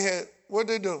when they had, what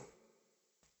did they do?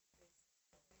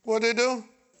 What did they do?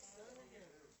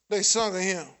 They sung a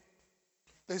hymn.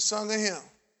 They sung a hymn.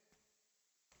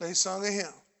 They sung a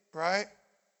hymn, right?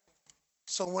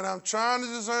 So when I'm trying to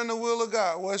discern the will of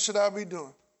God, what should I be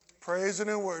doing? Praising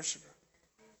and worshiping.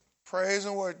 Praise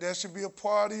and worship. That should be a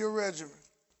part of your regimen.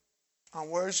 I'm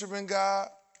worshiping God,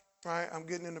 right? I'm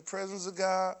getting in the presence of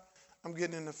God. I'm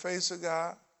getting in the face of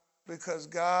God because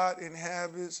God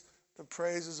inhabits the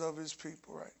praises of his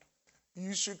people, right?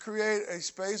 You should create a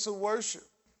space of worship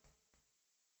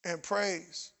and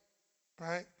praise,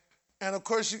 right? And of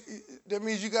course, that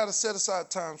means you got to set aside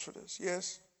times for this,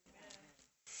 yes?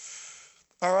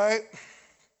 All right?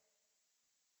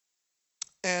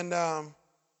 And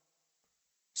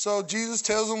so Jesus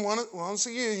tells them once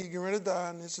again, he's getting ready to die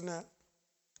and this and that.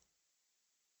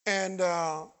 And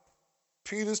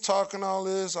Peter's talking all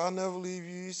this, I'll never leave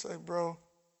you. He's like, bro,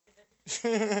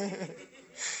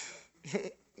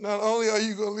 not only are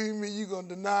you going to leave me, you're going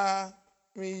to deny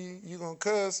me, you're going to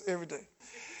cuss every day.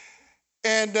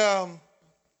 And,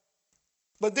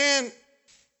 but then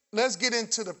let's get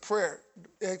into the prayer,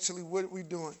 actually what we're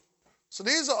doing. So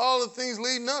these are all the things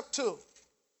leading up to,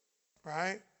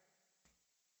 right?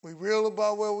 We real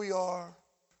about where we are,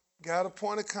 got a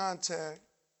point of contact,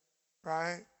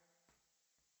 right?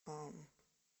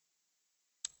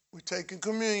 We're taking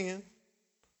communion,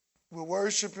 we're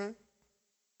worshiping,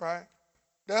 right?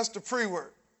 That's the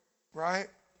pre-work, right?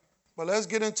 But let's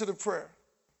get into the prayer.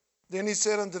 Then he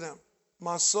said unto them,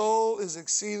 my soul is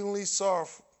exceedingly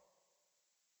sorrowful.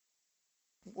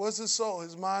 What's his soul?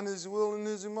 His mind, his will, and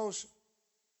his emotion.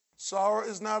 Sorrow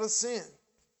is not a sin,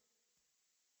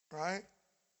 right?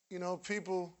 You know,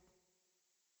 people,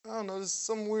 I don't know, there's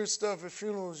some weird stuff at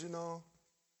funerals, you know.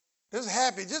 Just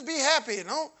happy. Just be happy.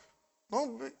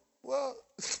 Don't be, well,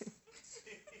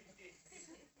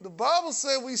 the Bible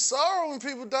said we sorrow when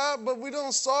people die, but we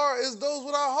don't sorrow as those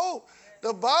without hope.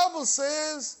 The Bible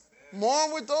says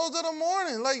mourn with those that are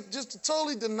mourning. Like just to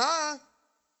totally deny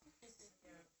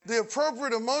the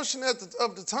appropriate emotion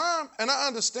of the time. And I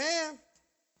understand.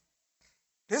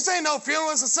 This ain't no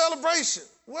funeral, it's a celebration.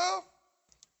 Well,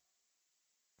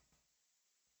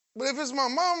 but if it's my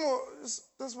mama,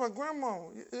 that's my grandmama.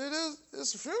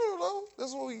 It's a funeral though.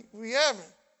 That's what we having.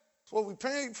 It's what we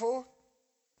paid for.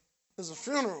 It's a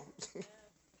funeral.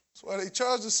 That's why they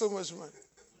charge us so much money.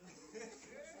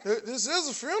 This is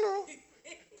a funeral.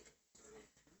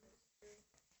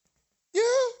 Yeah.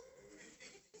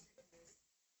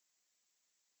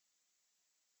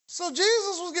 So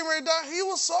Jesus was getting ready to die. He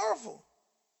was sorrowful.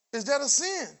 Is that a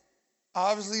sin?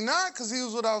 Obviously not, because he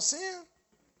was without sin.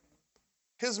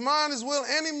 His mind, his will,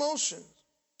 and emotion.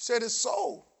 He said his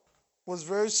soul was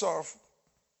very sorrowful,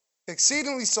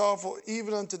 exceedingly sorrowful,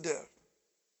 even unto death.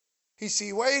 He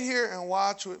said, wait here and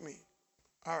watch with me.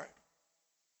 All right.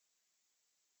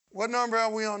 What number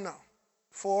are we on now?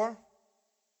 4?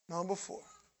 Number 4.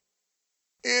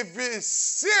 If it's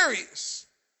serious,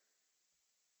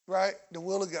 right, the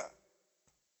will of God,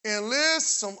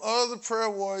 enlist some other prayer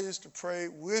warriors to pray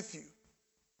with you,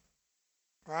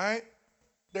 right?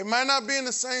 They might not be in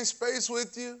the same space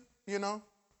with you, you know,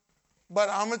 but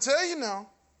I'm going to tell you now,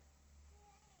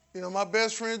 you know, my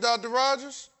best friend is Dr.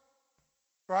 Rogers,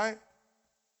 right?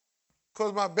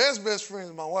 Because my best friend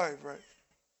is my wife, right?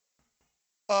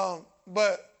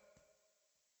 But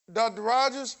Dr.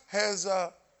 Rogers has,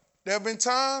 there have been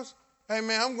times, hey,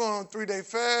 man, I'm going on a 3-day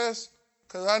fast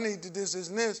because I need to this,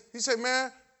 and this. He said,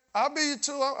 man, I'll be you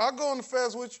too. I'll go on the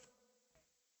fast with you.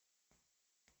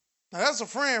 Now, that's a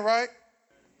friend, right?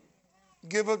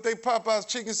 give up their Popeye's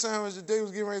chicken sandwich that they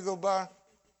was getting ready to go buy.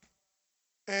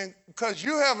 And because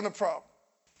you're having a problem,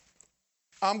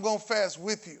 I'm going to fast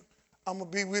with you. I'm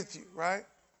going to be with you, right?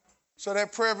 So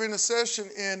that prayer of intercession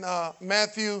in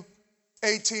Matthew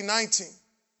 18:19,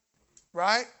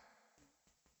 right?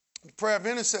 The prayer of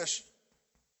intercession.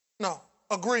 No,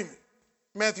 agreement.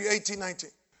 Matthew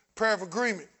 18:19. Prayer of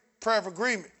agreement. Prayer of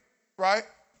agreement, right?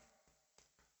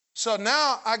 So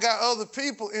now I got other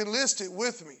people enlisted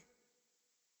with me.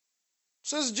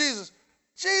 Says Jesus.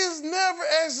 Jesus never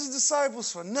asked his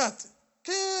disciples for nothing.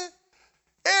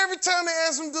 Every time they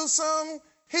asked him to do something,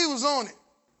 he was on it.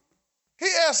 He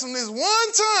asked them this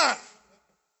one time,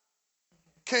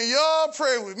 can y'all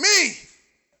pray with me?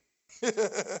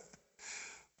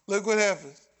 Look what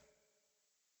happens.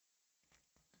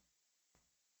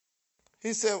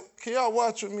 He said, can y'all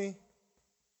watch with me?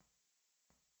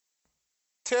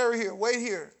 Tarry here, wait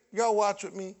here. Y'all watch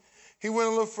with me. He went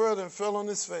a little further and fell on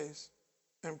his face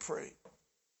and prayed.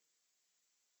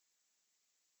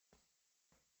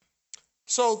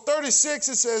 So 36,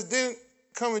 it says, then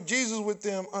cometh Jesus with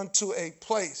them unto a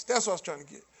place. That's what I was trying to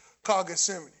get, called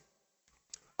Gethsemane.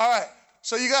 All right,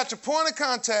 so you got your point of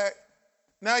contact.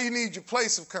 Now you need your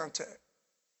place of contact.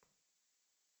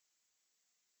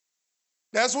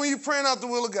 That's when you're praying out the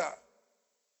will of God.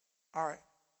 All right.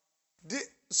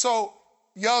 So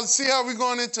y'all see how we're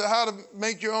going into how to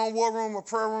make your own war room or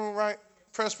prayer room, right?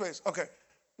 Prayer space. Okay.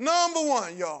 Number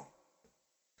one, y'all.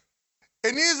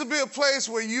 It needs to be a place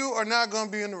where you are not going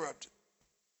to be interrupted.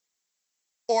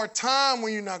 Or a time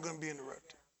when you're not going to be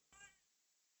interrupted.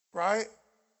 Right?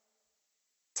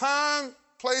 Time,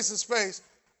 place, and space.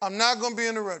 I'm not going to be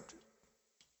interrupted.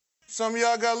 Some of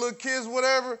y'all got little kids,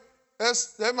 whatever.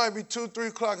 That might be 2, 3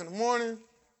 o'clock in the morning,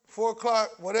 4 o'clock,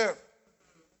 whatever.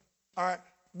 All right.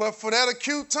 But for that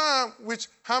acute time, which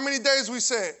how many days we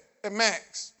said at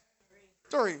max?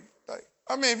 3.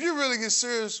 I mean, if you really get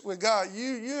serious with God,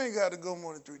 you ain't got to go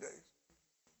more than 3 days.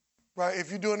 Right?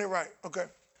 If you're doing it right. Okay.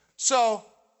 So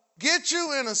get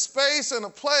you in a space and a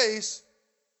place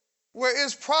where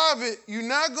it's private. You're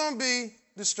not going to be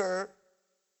disturbed.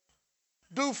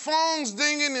 Do phones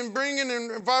dinging and bringing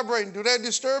and vibrating, do that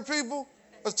disturb people?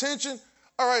 Attention?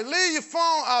 All right, leave your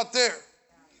phone out there.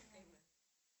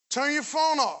 Turn your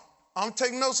phone off. I'm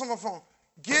taking notes on my phone.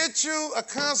 Get you a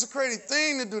consecrated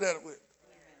thing to do that with.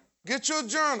 Get you a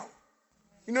journal.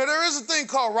 You know, there is a thing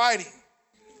called writing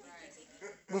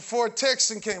before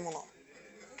texting came along.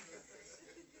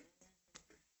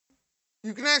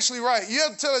 You can actually write. You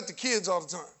have to tell it to kids all the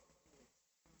time.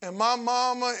 And my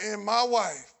mama and my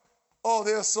wife, oh,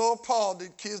 they're so appalled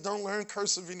that kids don't learn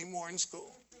cursive anymore in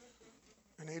school.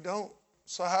 And they don't.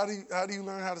 So how do you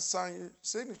learn how to sign your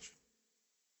signature?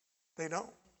 They don't.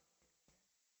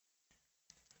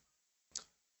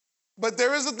 But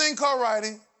there is a thing called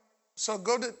writing. So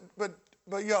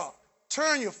but y'all,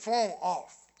 turn your phone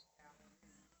off.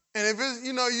 And if it's,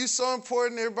 you're so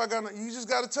important, you just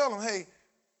got to tell them, hey,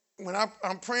 when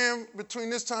I'm praying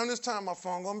between this time, my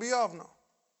phone going to be off now.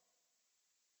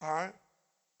 All right?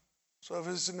 So if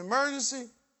it's an emergency,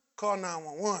 call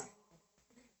 911.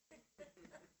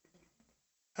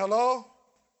 Hello?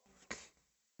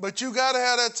 But you got to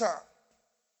have that time.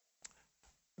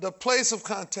 The place of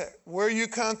contact, where you're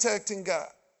contacting God,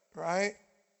 right?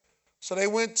 So they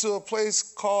went to a place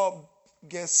called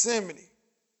Gethsemane.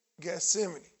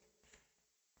 Gethsemane.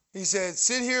 He said,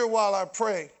 sit here while I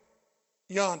pray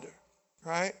yonder,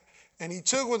 right? And he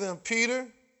took with him Peter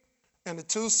and the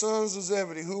 2 sons of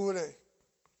Zebedee. Who were they?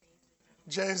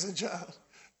 James and John.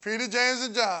 Peter, James,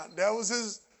 and John.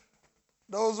 Those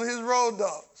were his road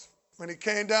dogs when it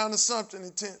came down to something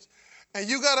intense. And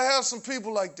you got to have some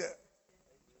people like that.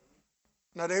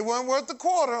 Now, they weren't worth the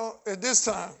quarter at this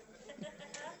time,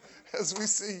 as we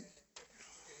see.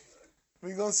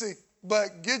 We're going to see.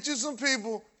 But get you some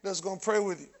people that's going to pray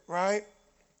with you, right?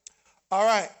 All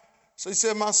right. So he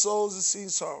said, my soul is exceeding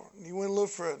sorrow. And he went a little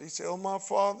further. He said, oh, my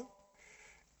Father,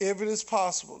 if it is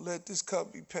possible, let this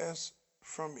cup be passed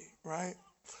from me, right?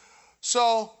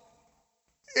 So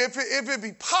if it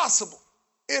be possible,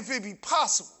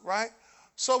 right?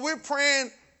 So we're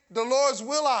praying the Lord's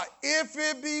will out. If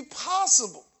it be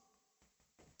possible.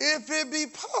 If it be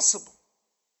possible.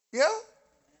 Yeah?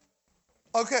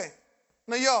 Okay.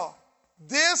 Now, y'all,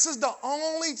 this is the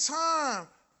only time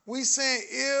we say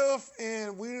if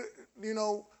and we,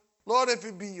 Lord, if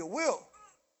it be your will.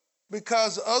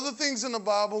 Because the other things in the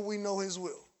Bible, we know his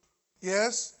will.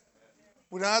 Yes?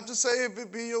 We don't have to say if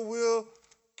it be your will,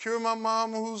 cure my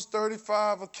mama who's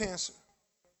 35 of cancer.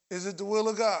 Is it the will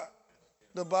of God?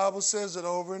 The Bible says it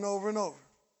over and over and over,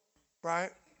 right?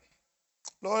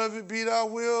 Lord, if it be thy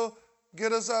will,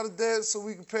 get us out of debt so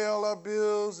we can pay all our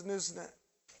bills and this and that.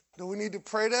 Do we need to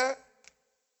pray that?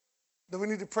 Do we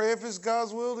need to pray if it's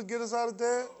God's will to get us out of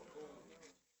debt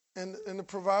and to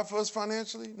provide for us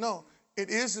financially? No, it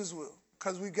is his will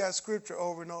because we got scripture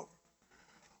over and over.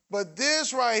 But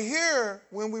this right here,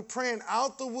 when we're praying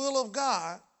out the will of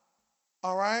God,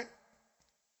 all right?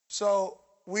 So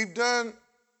we've done,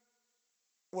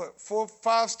 4,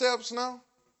 5 steps now?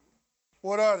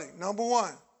 What are they? Number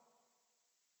 1.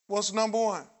 What's number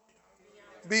 1?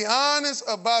 Be honest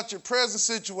about your present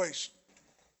situation.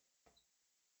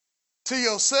 To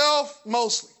yourself,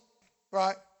 mostly,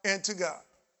 right? And to God,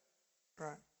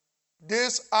 right?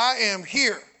 This, I am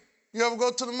here. You ever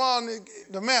go to the mall,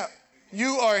 the map?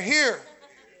 You are here.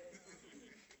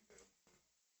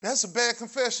 That's a bad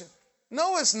confession.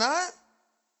 No, it's not.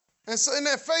 And so in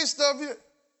that face stuff,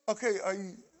 okay, are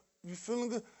you feeling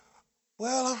good?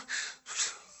 Well,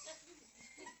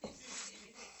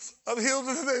 I'm healed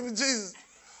in the name of Jesus.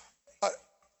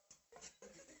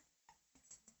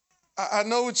 I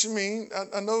know what you mean.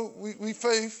 I know we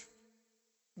faith,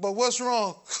 but what's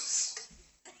wrong?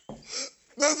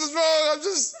 Nothing's wrong. I'm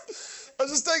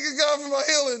just thanking God for my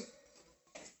healing.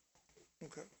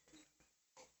 Okay.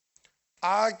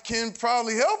 I can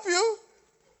probably help you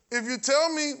if you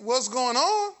tell me what's going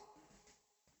on,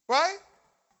 right?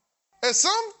 At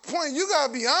some point, you got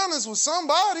to be honest with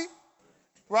somebody,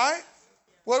 right?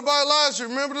 What about Elijah?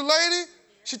 Remember the lady?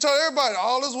 She told everybody,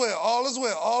 all is well, all is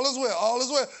well, all is well, all is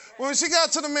well. When she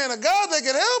got to the man of God, they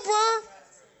could help her.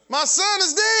 My son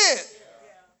is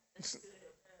dead.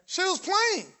 She was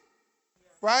playing,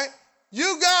 right?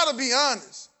 You got to be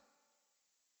honest.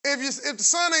 If the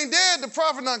son ain't dead, the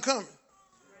prophet not coming.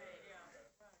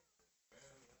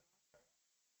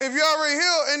 If you're already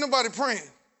healed, ain't nobody praying.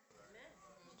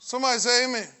 Somebody say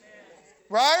amen.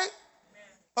 Right?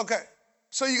 Okay.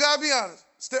 So you got to be honest.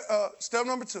 Step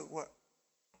number 2, what?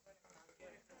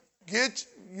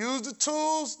 Use the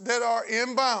tools that are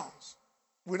in bounds.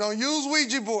 We don't use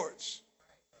Ouija boards.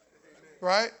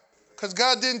 Right? Because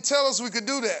God didn't tell us we could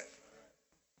do that.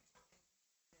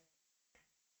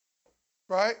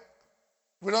 Right?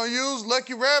 We don't use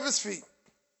lucky rabbit's feet.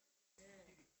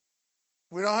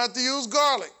 We don't have to use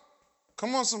garlic.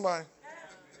 Come on, somebody.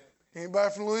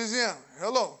 Anybody from Louisiana?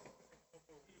 Hello.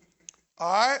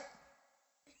 All right?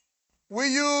 We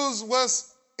use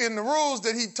what's in the rules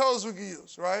that he told us we could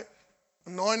use, right?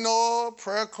 Anointing oil,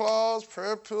 prayer cloths,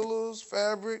 prayer pillows,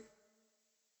 fabric.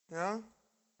 Yeah?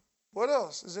 What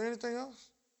else? Is there anything else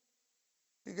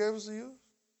he gave us to use?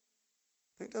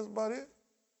 I think that's about it.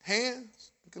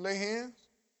 Hands. You can lay hands.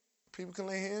 People can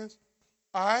lay hands.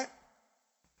 All right?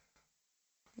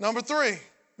 Number 3,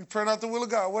 we pray out the will of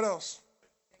God. What else?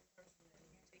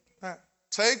 All right.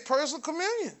 Take personal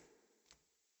communion.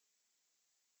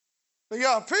 Now,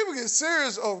 y'all, people get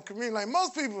serious over communion. Like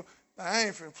most people, I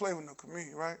ain't finna play with no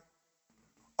communion, right?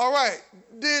 All right,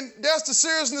 then that's the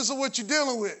seriousness of what you're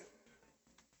dealing with.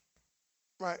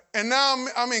 Right? And now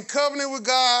I'm in covenant with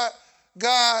God.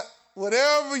 God,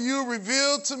 whatever you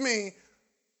revealed to me,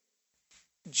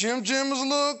 Jim is a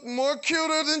little more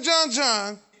cuter than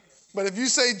John. But if you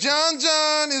say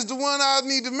John is the one I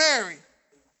need to marry,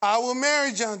 I will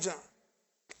marry John.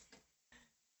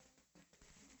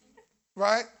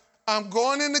 Right? I'm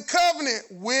going into covenant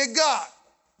with God.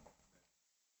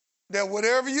 That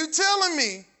whatever you're telling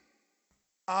me,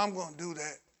 I'm going to do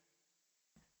that.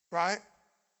 Right?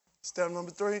 Step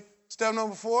number 3. Step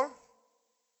number 4.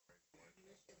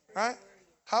 Right?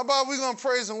 How about we going to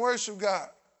praise and worship God?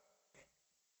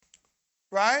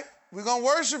 Right? We're going to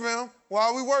worship him. Why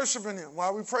are we worshiping him? Why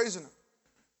are we praising him?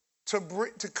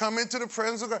 To come into the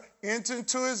presence of God. Enter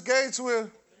into his gates with.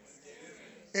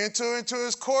 Enter into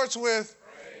his courts with.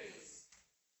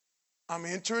 I'm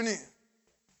entering in.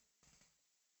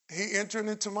 He entering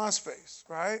into my space,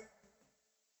 right?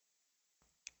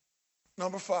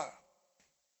 Number 5.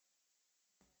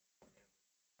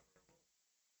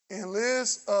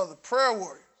 Enlist other prayer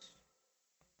warriors.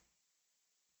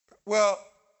 Well,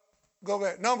 go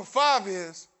back. Number 5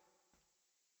 is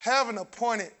have an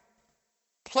appointed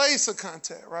place of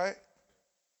contact, right?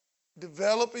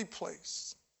 Develop a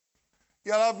place.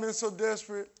 Y'all, I've been so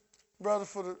desperate, brother,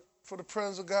 for the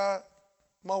presence of God.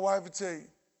 My wife would tell you,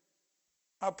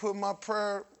 I put my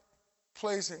prayer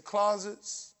place in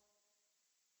closets,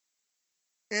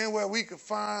 anywhere we could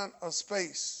find a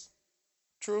space.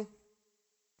 True?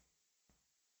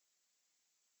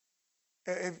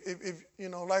 If you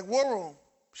know, like war room,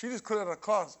 she just cleared out a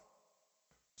closet.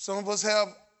 Some of us have,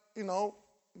 you know,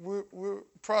 we're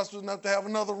prosperous enough to have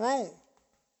another room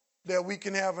that we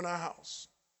can have in our house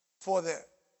for that.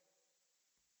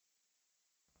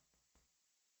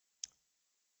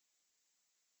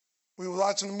 We were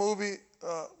watching a movie.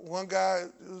 One guy,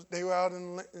 they were out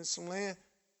in some land.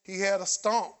 He had a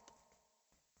stump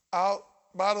out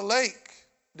by the lake.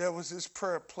 That was his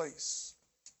prayer place.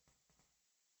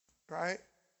 Right?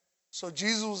 So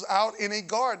Jesus was out in a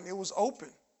garden. It was open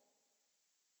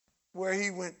where he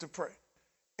went to pray.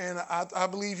 And I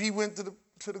believe he went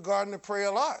to the garden to pray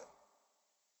a lot.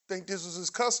 I think this was his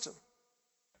custom.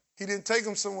 He didn't take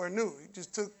him somewhere new. He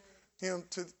just took him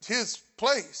to his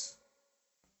place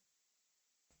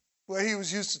where he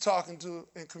was used to talking to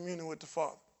and communing with the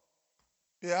Father.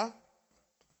 Yeah?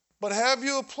 But have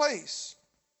you a place,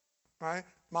 right?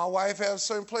 My wife has a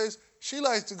certain place. She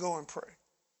likes to go and pray.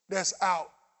 That's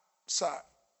outside.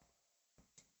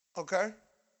 Okay?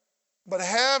 But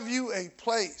have you a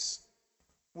place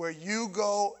where you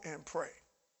go and pray?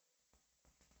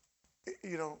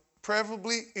 You know,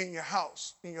 preferably in your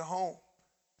house, in your home.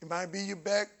 It might be your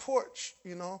back porch,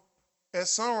 you know, at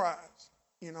sunrise,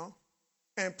 you know.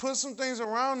 And put some things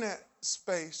around that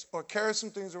space or carry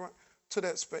some things around to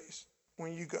that space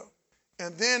when you go.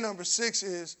 And then number 6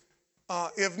 is,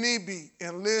 if need be,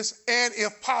 enlist and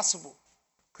if possible.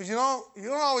 Because you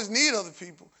don't always need other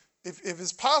people. If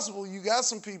it's possible, you got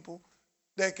some people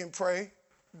that can pray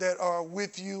that are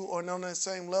with you or on that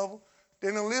same level,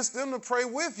 then enlist them to pray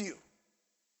with you.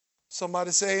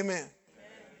 Somebody say amen.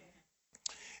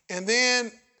 And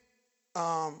then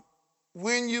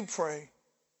when you pray,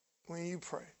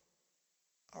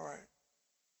 all right.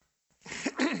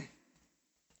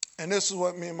 And this is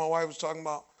what me and my wife was talking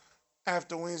about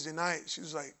after Wednesday night. She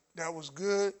was like, that was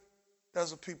good.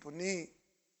 That's what people need.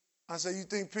 I said, you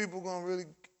think people are going to really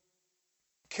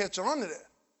catch on to that?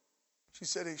 She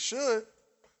said they should.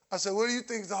 I said, what do you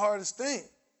think is the hardest thing?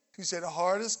 She said, the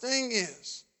hardest thing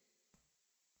is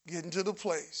getting to the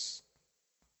place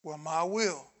where my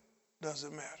will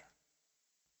doesn't matter.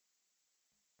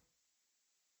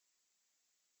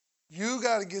 You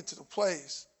got to get to the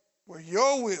place where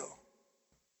your will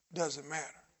doesn't matter.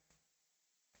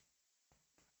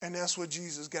 And that's what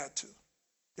Jesus got to.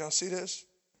 Y'all see this?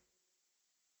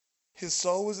 His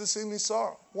soul was exceedingly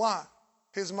sorrow. Why?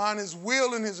 His mind, his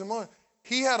will, and his emotion.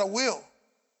 He had a will.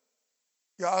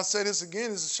 Y'all, I'll say this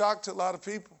again. It's a shock to a lot of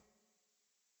people.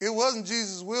 It wasn't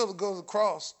Jesus' will to go to the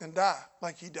cross and die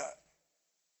like he died.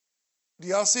 Do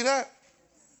y'all see that?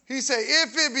 He said,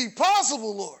 if it be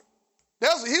possible, Lord.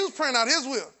 That's what he was praying out his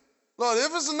will. Lord,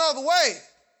 if it's another way,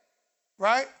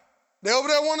 right? They over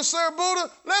there want to serve Buddha,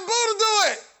 let Buddha do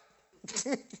it.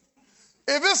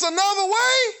 If it's another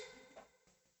way,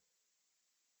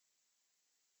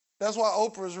 that's why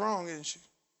Oprah is wrong, isn't she?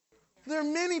 There are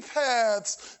many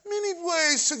paths, many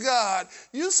ways to God.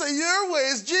 You say your way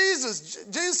is Jesus.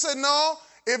 Jesus said, no,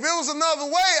 if it was another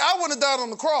way, I would have died on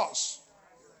the cross.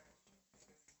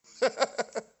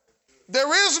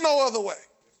 There is no other way.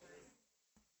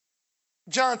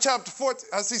 John chapter 14.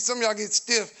 I see some of y'all get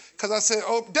stiff because I said,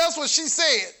 oh, that's what she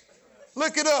said.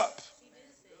 Look it up.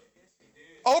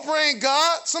 Oprah ain't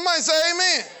God. Somebody say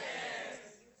amen.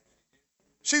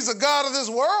 She's a god of this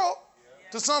world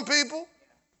to some people.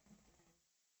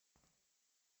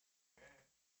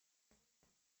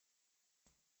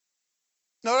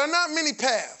 No, there are not many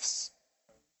paths.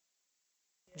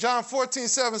 John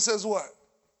 14:7 says what?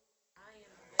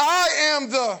 I am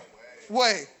the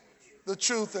way, the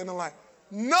truth, and the life.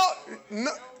 No,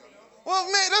 well,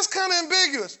 man, that's kind of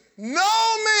ambiguous.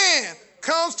 No man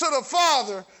comes to the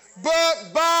Father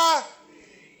but by.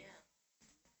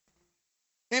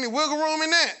 Any wiggle room in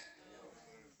that?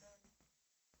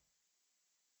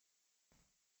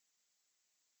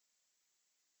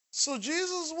 So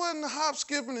Jesus wasn't hop,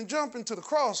 skipping, and jumping to the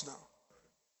cross now.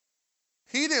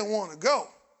 He didn't want to go.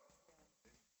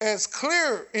 As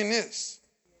clear in this.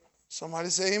 Somebody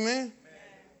say amen. Amen.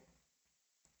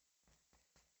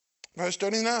 Verse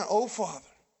 39, oh Father,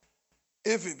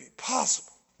 if it be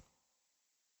possible.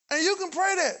 And you can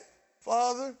pray that.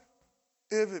 Father,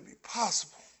 if it be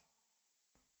possible.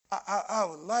 I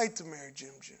would like to marry Jim.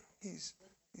 He's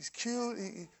cute.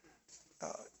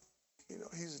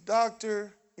 He's a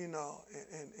doctor. And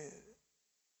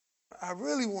I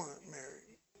really want to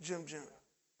marry Jim.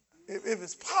 If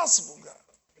it's possible, God.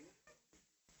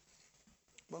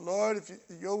 But Lord, if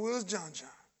your will is John.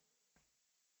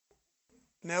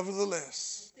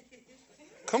 Nevertheless,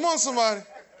 come on, somebody.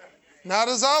 Not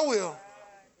as I will,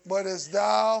 but as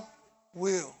thou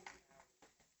will.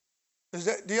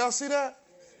 Do y'all see that?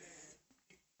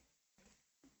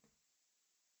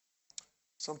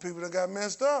 Some people that got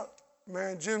messed up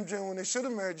marrying Jim when they should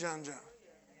have married John.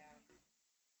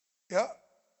 Yep.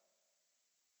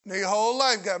 Their whole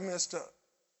life got messed up.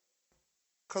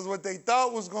 Because what they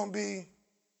thought was going to be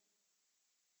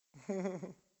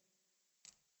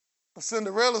A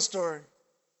Cinderella story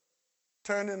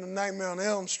turned into Nightmare on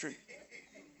Elm Street.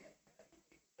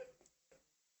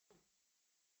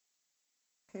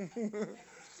 It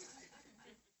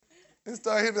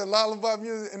started hitting the lullaby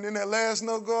music, and then that last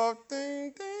note go off.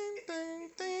 Ding, ding, ding,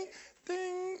 ding,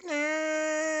 ding, ding.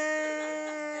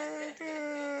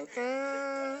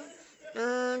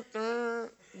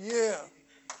 Yeah.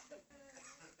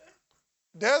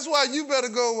 That's why you better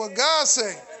go with what God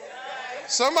say.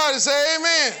 Somebody say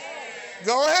amen.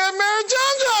 Go ahead, marry Jim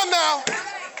Jim now.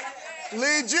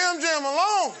 Leave Jim Jim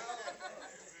alone.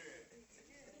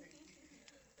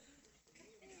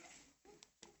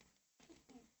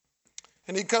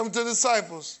 And he comes to the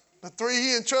disciples. The three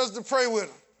he entrusted to pray with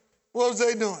him. What was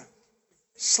they doing?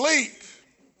 Sleep.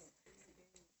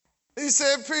 He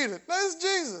said, Peter, that's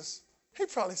Jesus. He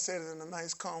probably said it in a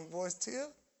nice, calm voice to you.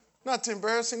 Not to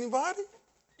embarrass anybody.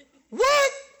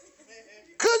 What?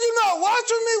 Could you not watch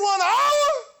with me 1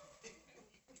 hour?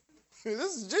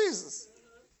 This is Jesus.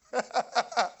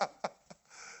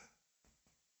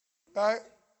 Right?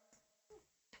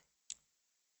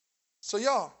 So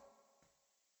y'all,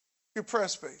 your prayer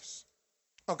space.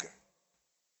 Okay.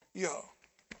 Y'all.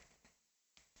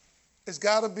 It's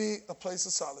got to be a place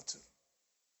of solitude.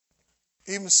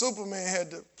 Even Superman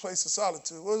had the place of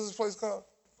solitude. What was this place called?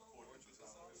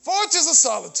 Fortress of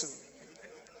Solitude.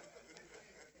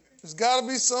 There's got to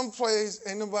be some place,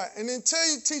 ain't nobody. And then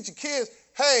teach your kids,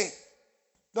 hey,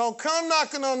 don't come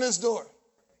knocking on this door.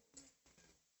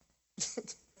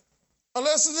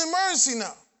 Unless it's an emergency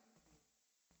now.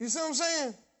 You see what I'm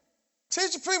saying?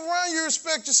 Teach the people around you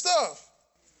respect your stuff.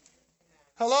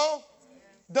 Hello?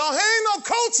 Don't hang no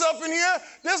coats up in here.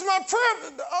 That's my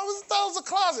prayer. I thought it was a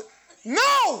closet.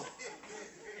 No!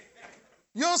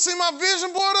 You don't see my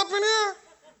vision board up in here?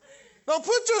 Don't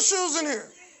put your shoes in here.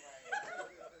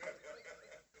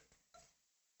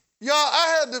 Y'all,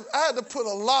 I had to put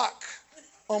a lock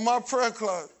on my prayer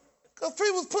closet. Because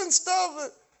people was putting stuff,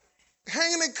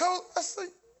 hanging in coats. I said,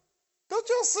 don't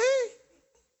y'all see?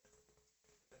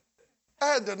 I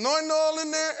had the anointing oil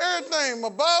in there, everything, my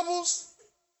Bibles,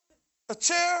 a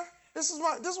chair. This is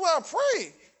where I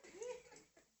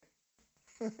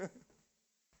pray.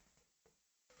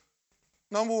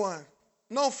 Number one,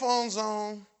 no phones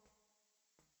on.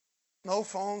 No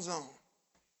phones on.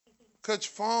 Cut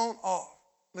your phone off.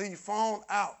 Leave your phone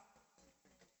out.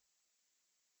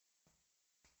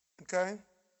 Okay?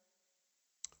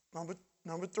 Number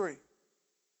three.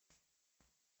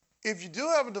 If you do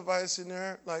have a device in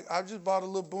there, like I just bought a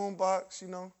little boom box,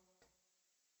 and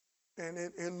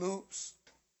it loops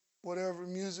whatever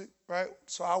music, right?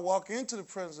 So I walk into the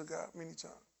presence of God many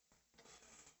times.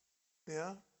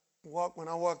 Yeah? When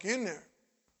I walk in there,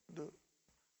 the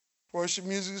worship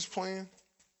music is playing.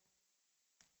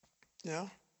 Yeah?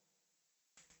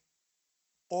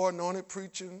 Or anointed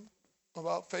preaching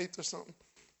about faith or something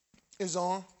is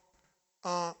on.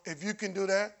 If you can do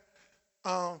that,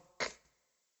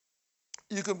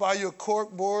 you can buy you a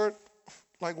cork board,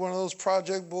 like one of those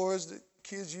project boards that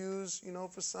kids use,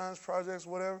 for science projects,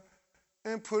 whatever,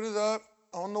 and put it up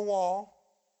on the wall.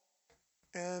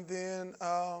 And then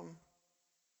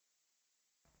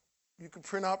you can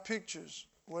print out pictures.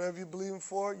 Whatever you're believing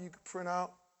for, you can print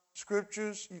out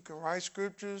scriptures. You can write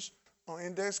scriptures on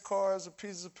index cards or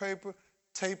pieces of paper,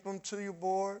 tape them to your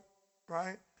board,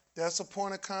 right? That's a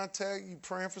point of contact. You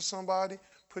praying for somebody,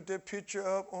 put their picture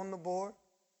up on the board,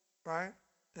 right?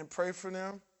 And pray for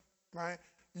them, right?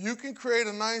 You can create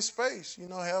a nice space,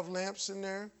 have lamps in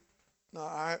there.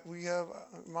 Now, we have,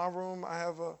 in my room,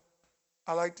 I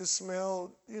like to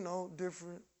smell,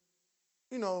 different,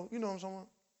 you know what I'm talking about?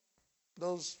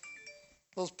 Those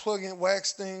plug-in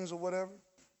wax things or whatever.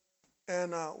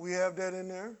 And we have that in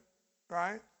there,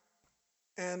 right?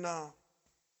 And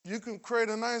you can create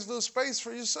a nice little space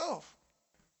for yourself,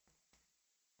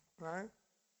 right?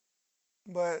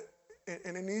 But,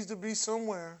 and it needs to be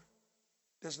somewhere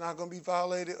that's not going to be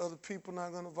violated, other people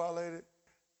not going to violate it.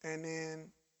 And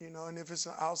then, and if it's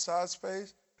an outside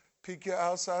space, pick your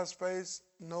outside space,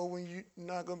 know when you're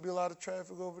not going to be a lot of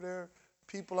traffic over there,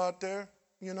 people out there,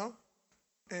 and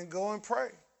go and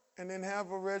pray. And then have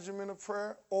a regimen of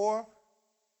prayer or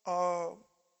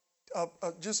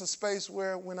just a space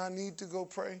where when I need to go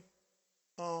pray,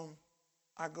 I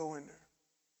go in there.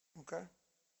 Okay?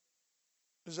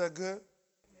 Is that good?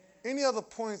 Any other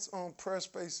points on prayer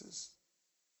spaces?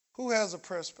 Who has a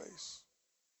prayer space?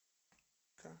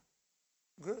 Okay.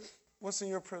 Good. What's in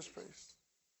your prayer space?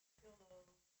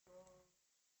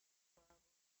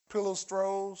 Pillow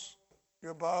strolls,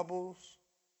 your Bibles.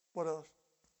 What else?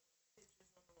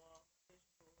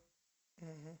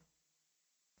 Mm-hmm.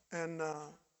 And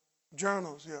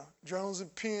Journals, yeah. Journals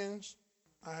and pens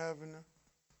I have in there.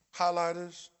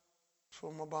 Highlighters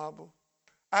for my Bible.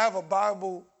 I have a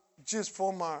Bible just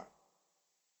for my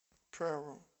prayer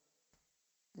room.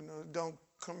 Don't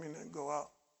come in and go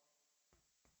out.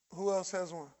 Who else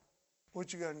has one?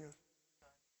 What you got in yours?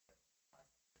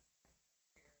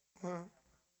 Huh?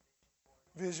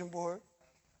 Vision board.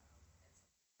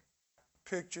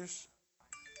 Pictures.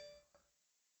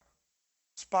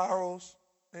 Spirals.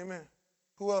 Amen.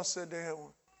 Who else said they had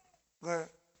one? Go ahead.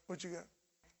 What you got?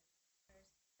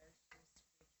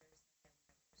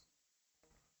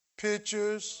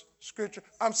 Pictures, scripture.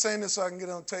 I'm saying this so I can get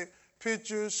on tape.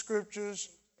 Pictures, scriptures,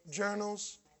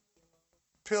 journals,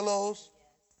 pillows,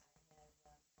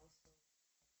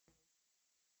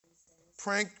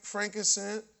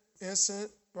 frankincense,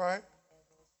 incense, right?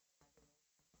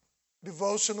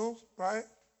 Devotional, right?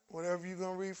 Whatever you're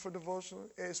going to read for devotional,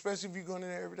 especially if you're going in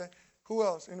there every day. Who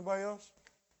else? Anybody else?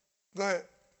 Go ahead.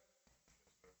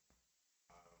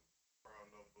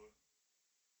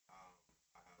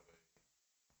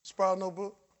 Sprout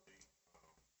notebook.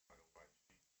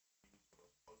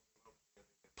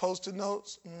 Post-it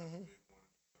notes.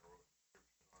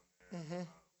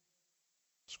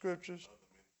 Scriptures.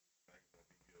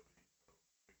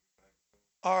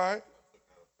 All right.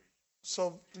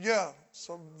 So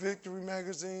victory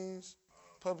magazines,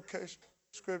 publication,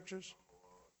 scriptures.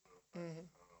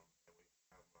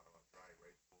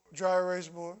 Dry erase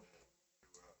board.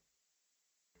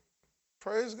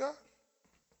 Praise God.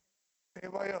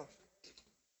 Anybody else?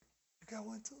 You got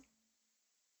one too?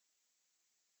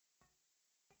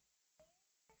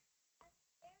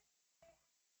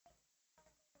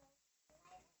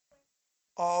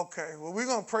 Okay, well, we're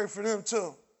going to pray for them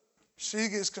too. She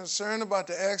gets concerned about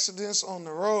the accidents on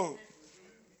the road.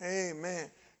 Amen.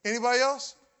 Anybody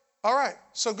else? All right,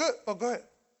 so good. Oh, go ahead.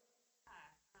 Hi,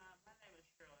 my name is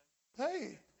Shirley.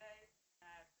 Hey. Today,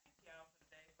 thank y'all for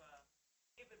today for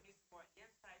giving me some more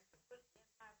insights to put in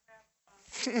my prayer.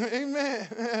 Amen.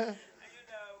 I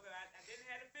didn't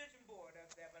have a vision board up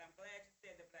there, but I'm glad you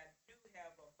said that. But I do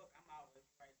have a book. I'm always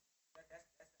writing. That's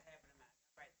a habit of mine. I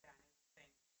write down everything.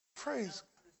 Praise.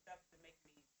 The stuff to make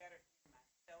me better in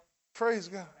myself. Praise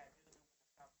God. What I do when I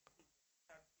talk to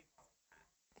people all the time.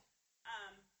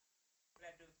 But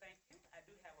I do thank you. I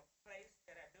do have a place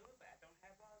that I do, but I don't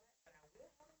have all that. But I will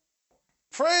have it.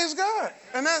 Praise God.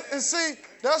 And see,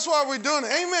 that's why we're doing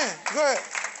it. Amen. Go ahead.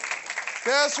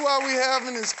 That's why we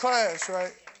having this class,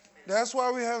 right? That's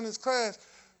why we having this class.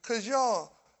 Because,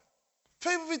 y'all,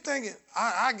 people be thinking,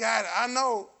 I got it, I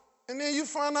know. And then you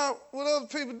find out what other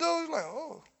people do. You're like,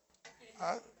 oh.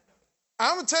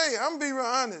 I'm going to tell you, I'm going to be real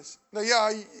honest. Now,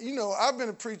 y'all, I've been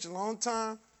a preacher a long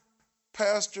time,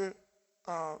 pastor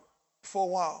for a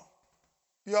while.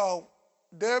 Y'all,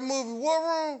 that movie War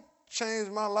Room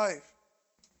changed my life.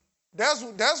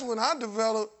 That's when I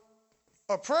developed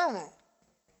a prayer room.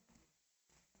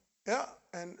 Yeah,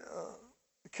 and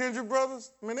the Kendrick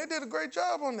brothers, they did a great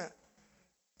job on that.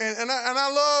 And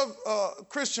I love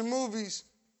Christian movies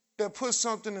that put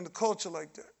something in the culture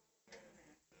like that,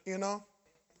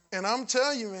 And I'm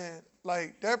telling you, man,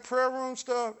 like that prayer room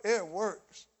stuff, it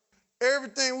works.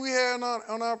 Everything we had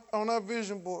on our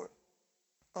vision board,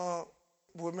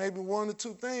 with maybe one or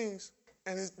two things,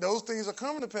 and those things are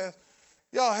coming to pass,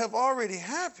 y'all have already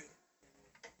happened.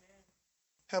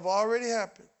 Have already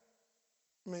happened.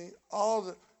 All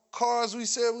the cars we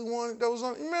said we wanted, that was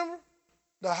on, remember?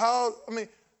 The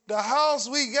house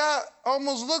we got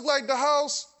almost looked like the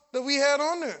house that we had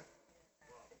on there.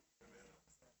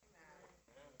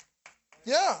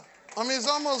 Yeah, it's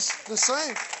almost the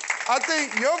same. I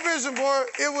think your vision board,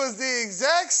 it was the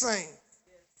exact same.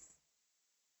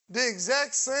 The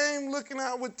exact same, looking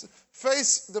out with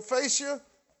the fascia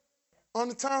on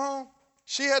the townhome.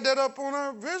 She had that up on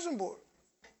her vision board.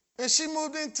 And she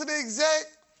moved into the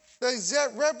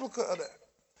exact replica of that.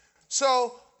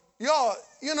 So, y'all,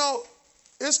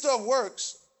 this stuff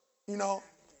works,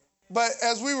 But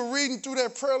as we were reading through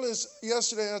that prayer list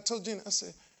yesterday, I told Gina, I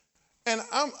said, and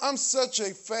I'm such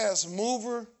a fast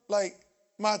mover. Like,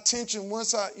 my attention, once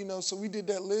so we did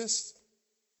that list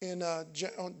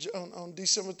on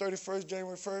December 31st,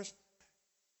 January 1st.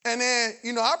 And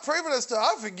then, I pray for that stuff.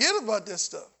 I forget about that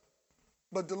stuff.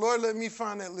 But the Lord let me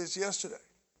find that list yesterday.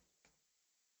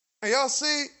 And y'all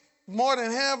see more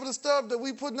than half of the stuff that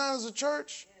we put down as a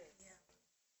church?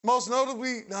 Most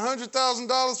notably, the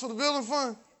 $100,000 for the building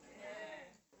fund.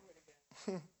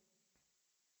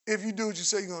 If you do what you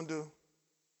say you're going to do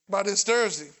by this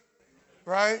Thursday,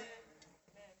 right?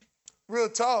 Real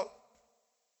talk,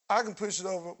 I can push it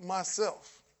over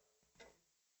myself.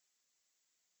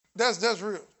 That's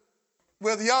real.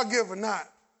 Whether y'all give or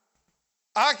not,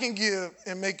 I can give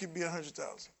and make it be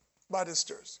 100,000 by this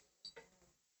Thursday.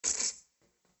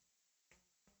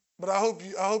 But I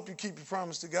hope you keep your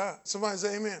promise to God. Somebody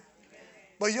say amen. Amen.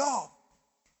 But y'all,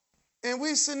 and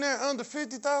we sitting there under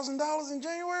 $50,000 in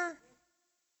January.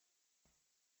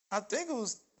 I think it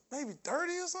was maybe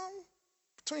 30 or something,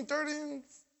 between 30 and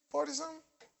 40 something.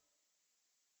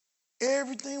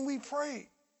 Everything we prayed.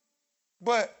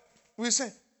 But we were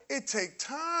saying it takes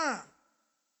time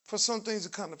for some things to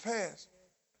come to pass.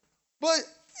 But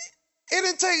it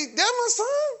didn't take that much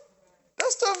time.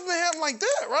 That stuff been happening like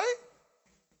that, right?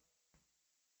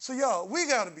 So y'all, we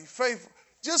got to be faithful.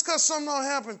 Just because something don't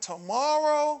happen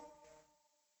tomorrow,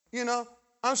 you know,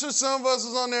 I'm sure some of us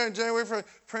was on there in January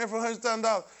praying for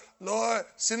 $100,000. Lord,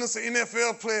 send us an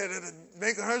NFL player that'll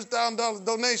make a $100,000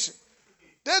 donation.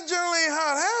 That generally ain't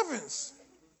how it happens.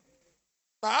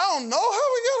 Now, I don't know how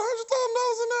we got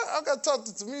 $100,000 in that. I got to talk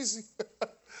to Tamisi.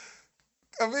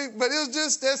 I mean, but it was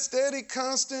just that steady,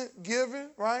 constant giving,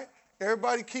 right?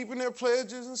 Everybody keeping their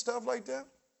pledges and stuff like that,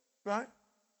 right?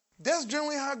 That's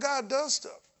generally how God does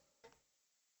stuff,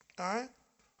 all right?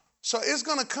 So it's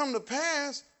going to come to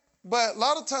pass, but a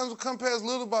lot of times it'll come past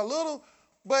little by little,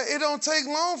 but it don't take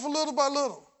long for little by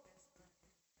little.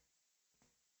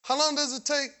 How long does it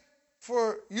take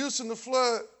for Houston to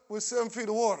flood with 7 feet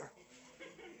of water?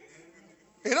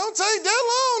 It don't take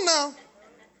that long now.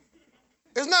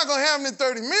 It's not going to happen in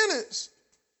 30 minutes,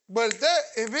 but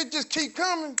if it just keep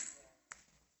coming,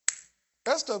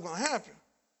 that stuff going to happen,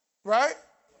 right?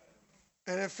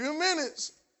 And in a few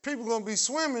minutes, people going to be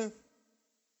swimming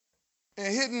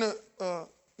and hitting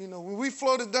when we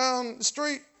floated down the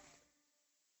street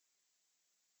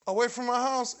away from my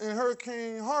house in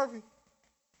Hurricane Harvey,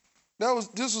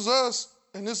 this was us,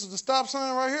 and this is the stop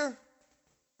sign right here.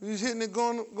 We was hitting it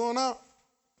going out.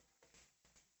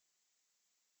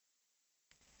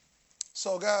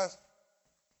 So, guys,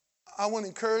 I want to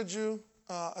encourage you.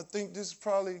 I think this is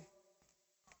probably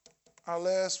our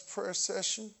last prayer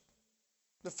session.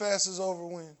 The fast is over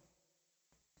when?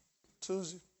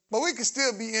 Tuesday. But we can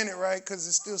still be in it, right? Because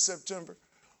it's still September.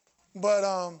 But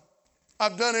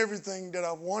I've done everything that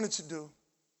I wanted to do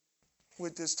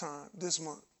with this time, this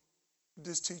month,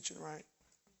 this teaching, right?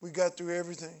 We got through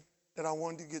everything that I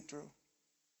wanted to get through.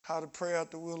 How to pray out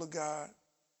the will of God.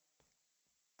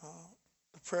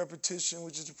 The prayer petition,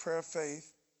 which is the prayer of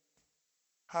faith.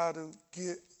 How to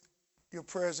get your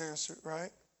prayers answered,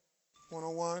 right?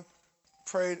 101.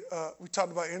 Prayed. We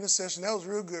talked about intercession. That was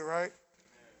real good, right?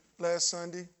 Last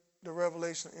Sunday, the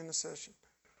revelation of intercession.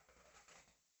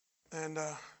 And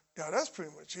that's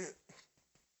pretty much it.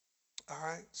 All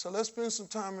right. So let's spend some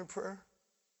time in prayer.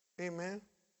 Amen.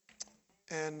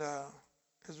 And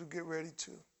as we get ready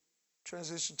to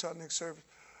transition to our next service.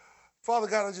 Father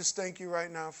God, I just thank you right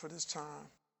now for this time.